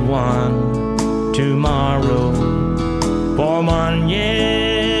trade one tomorrow for one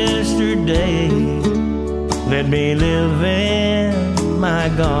yesterday. Let me live in my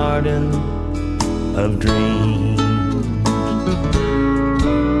garden of dreams.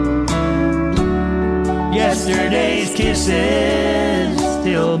 Yesterday's kisses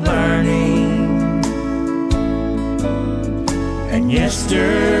still burning, and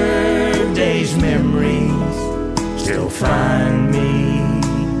yesterday's memories still find me.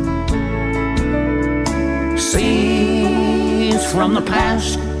 Scenes from the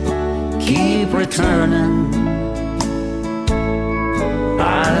past keep returning.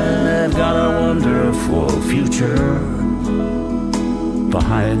 I've got a wonderful future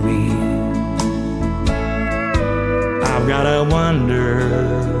behind me. I've got a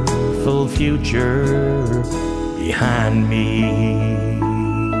wonderful future behind me.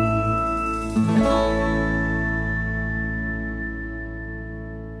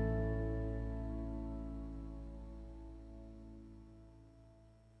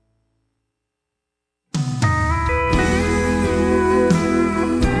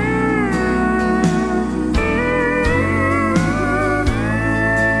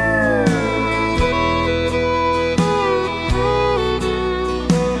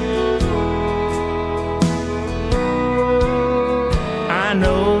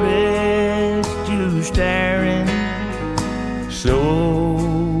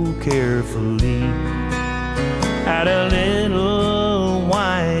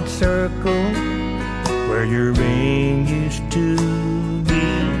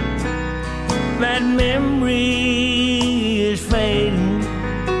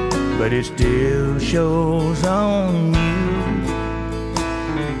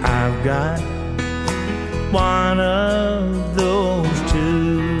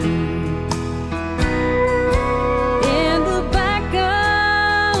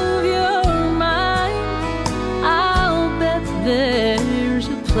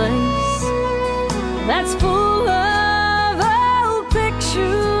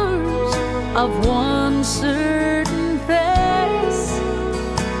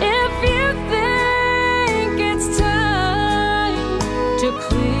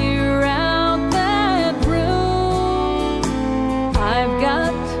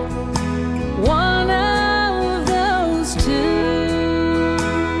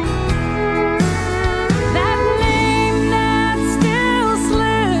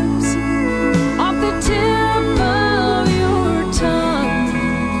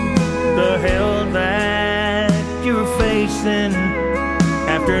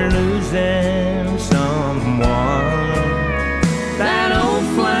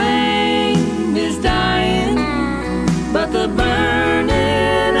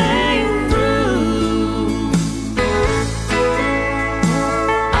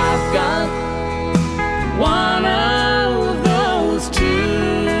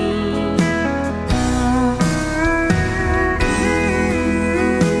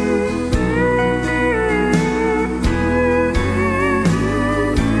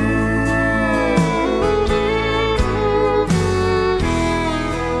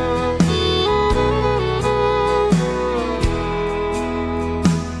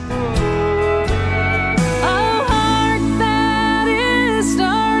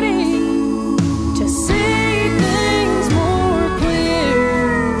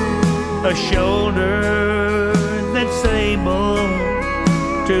 A shoulder that's able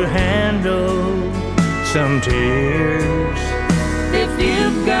to handle some tears. If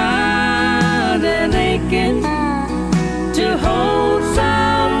you've got an aching to hold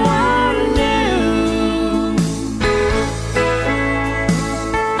someone new,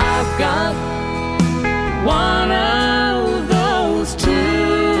 I've got one of those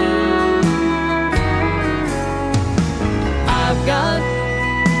too. I've got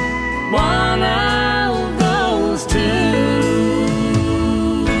one of those two.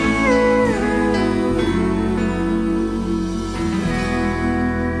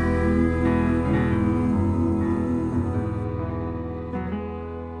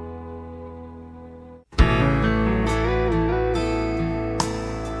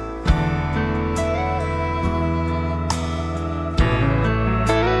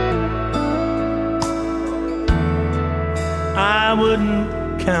 I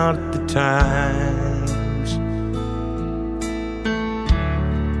wouldn't count the times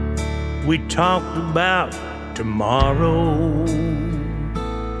we talked about tomorrow.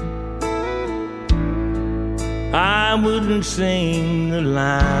 I wouldn't sing the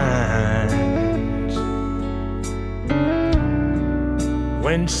lines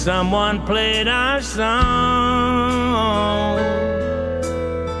when someone played our song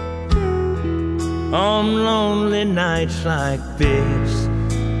on lonely nights like this.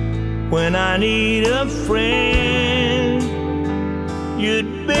 When I need a friend,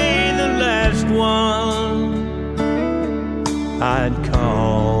 you'd be the last one I'd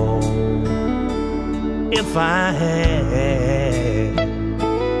call if I had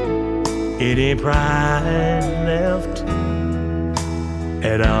any pride left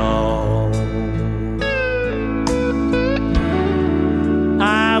at all.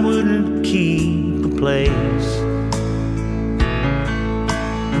 I wouldn't keep a place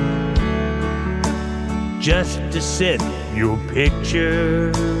just to sit your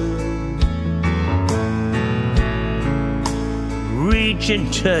picture, reach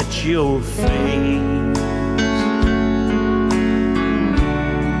and touch your face,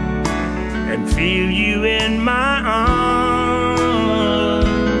 and feel you in my arms.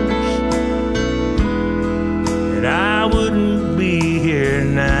 And I wouldn't be here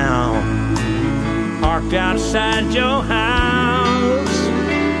now, parked outside your house,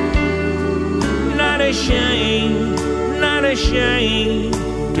 not ashamed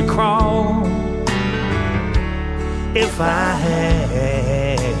to crawl if I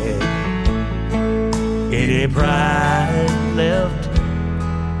had any pride left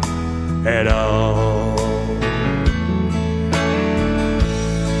at all.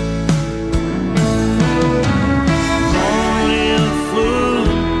 Only a fool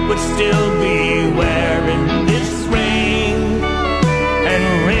would still be wearing this ring and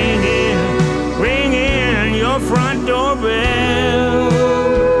ringing your front doorbell.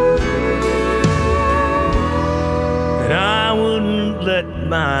 And I wouldn't let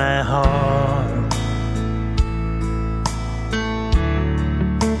my heart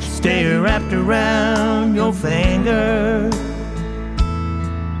stay wrapped around your finger,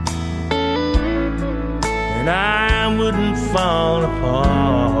 and I wouldn't fall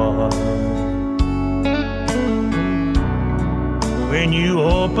apart when you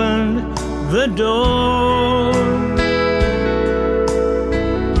opened the door,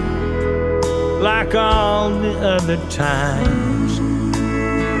 like all the other times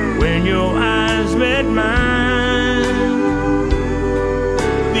when your eyes met mine.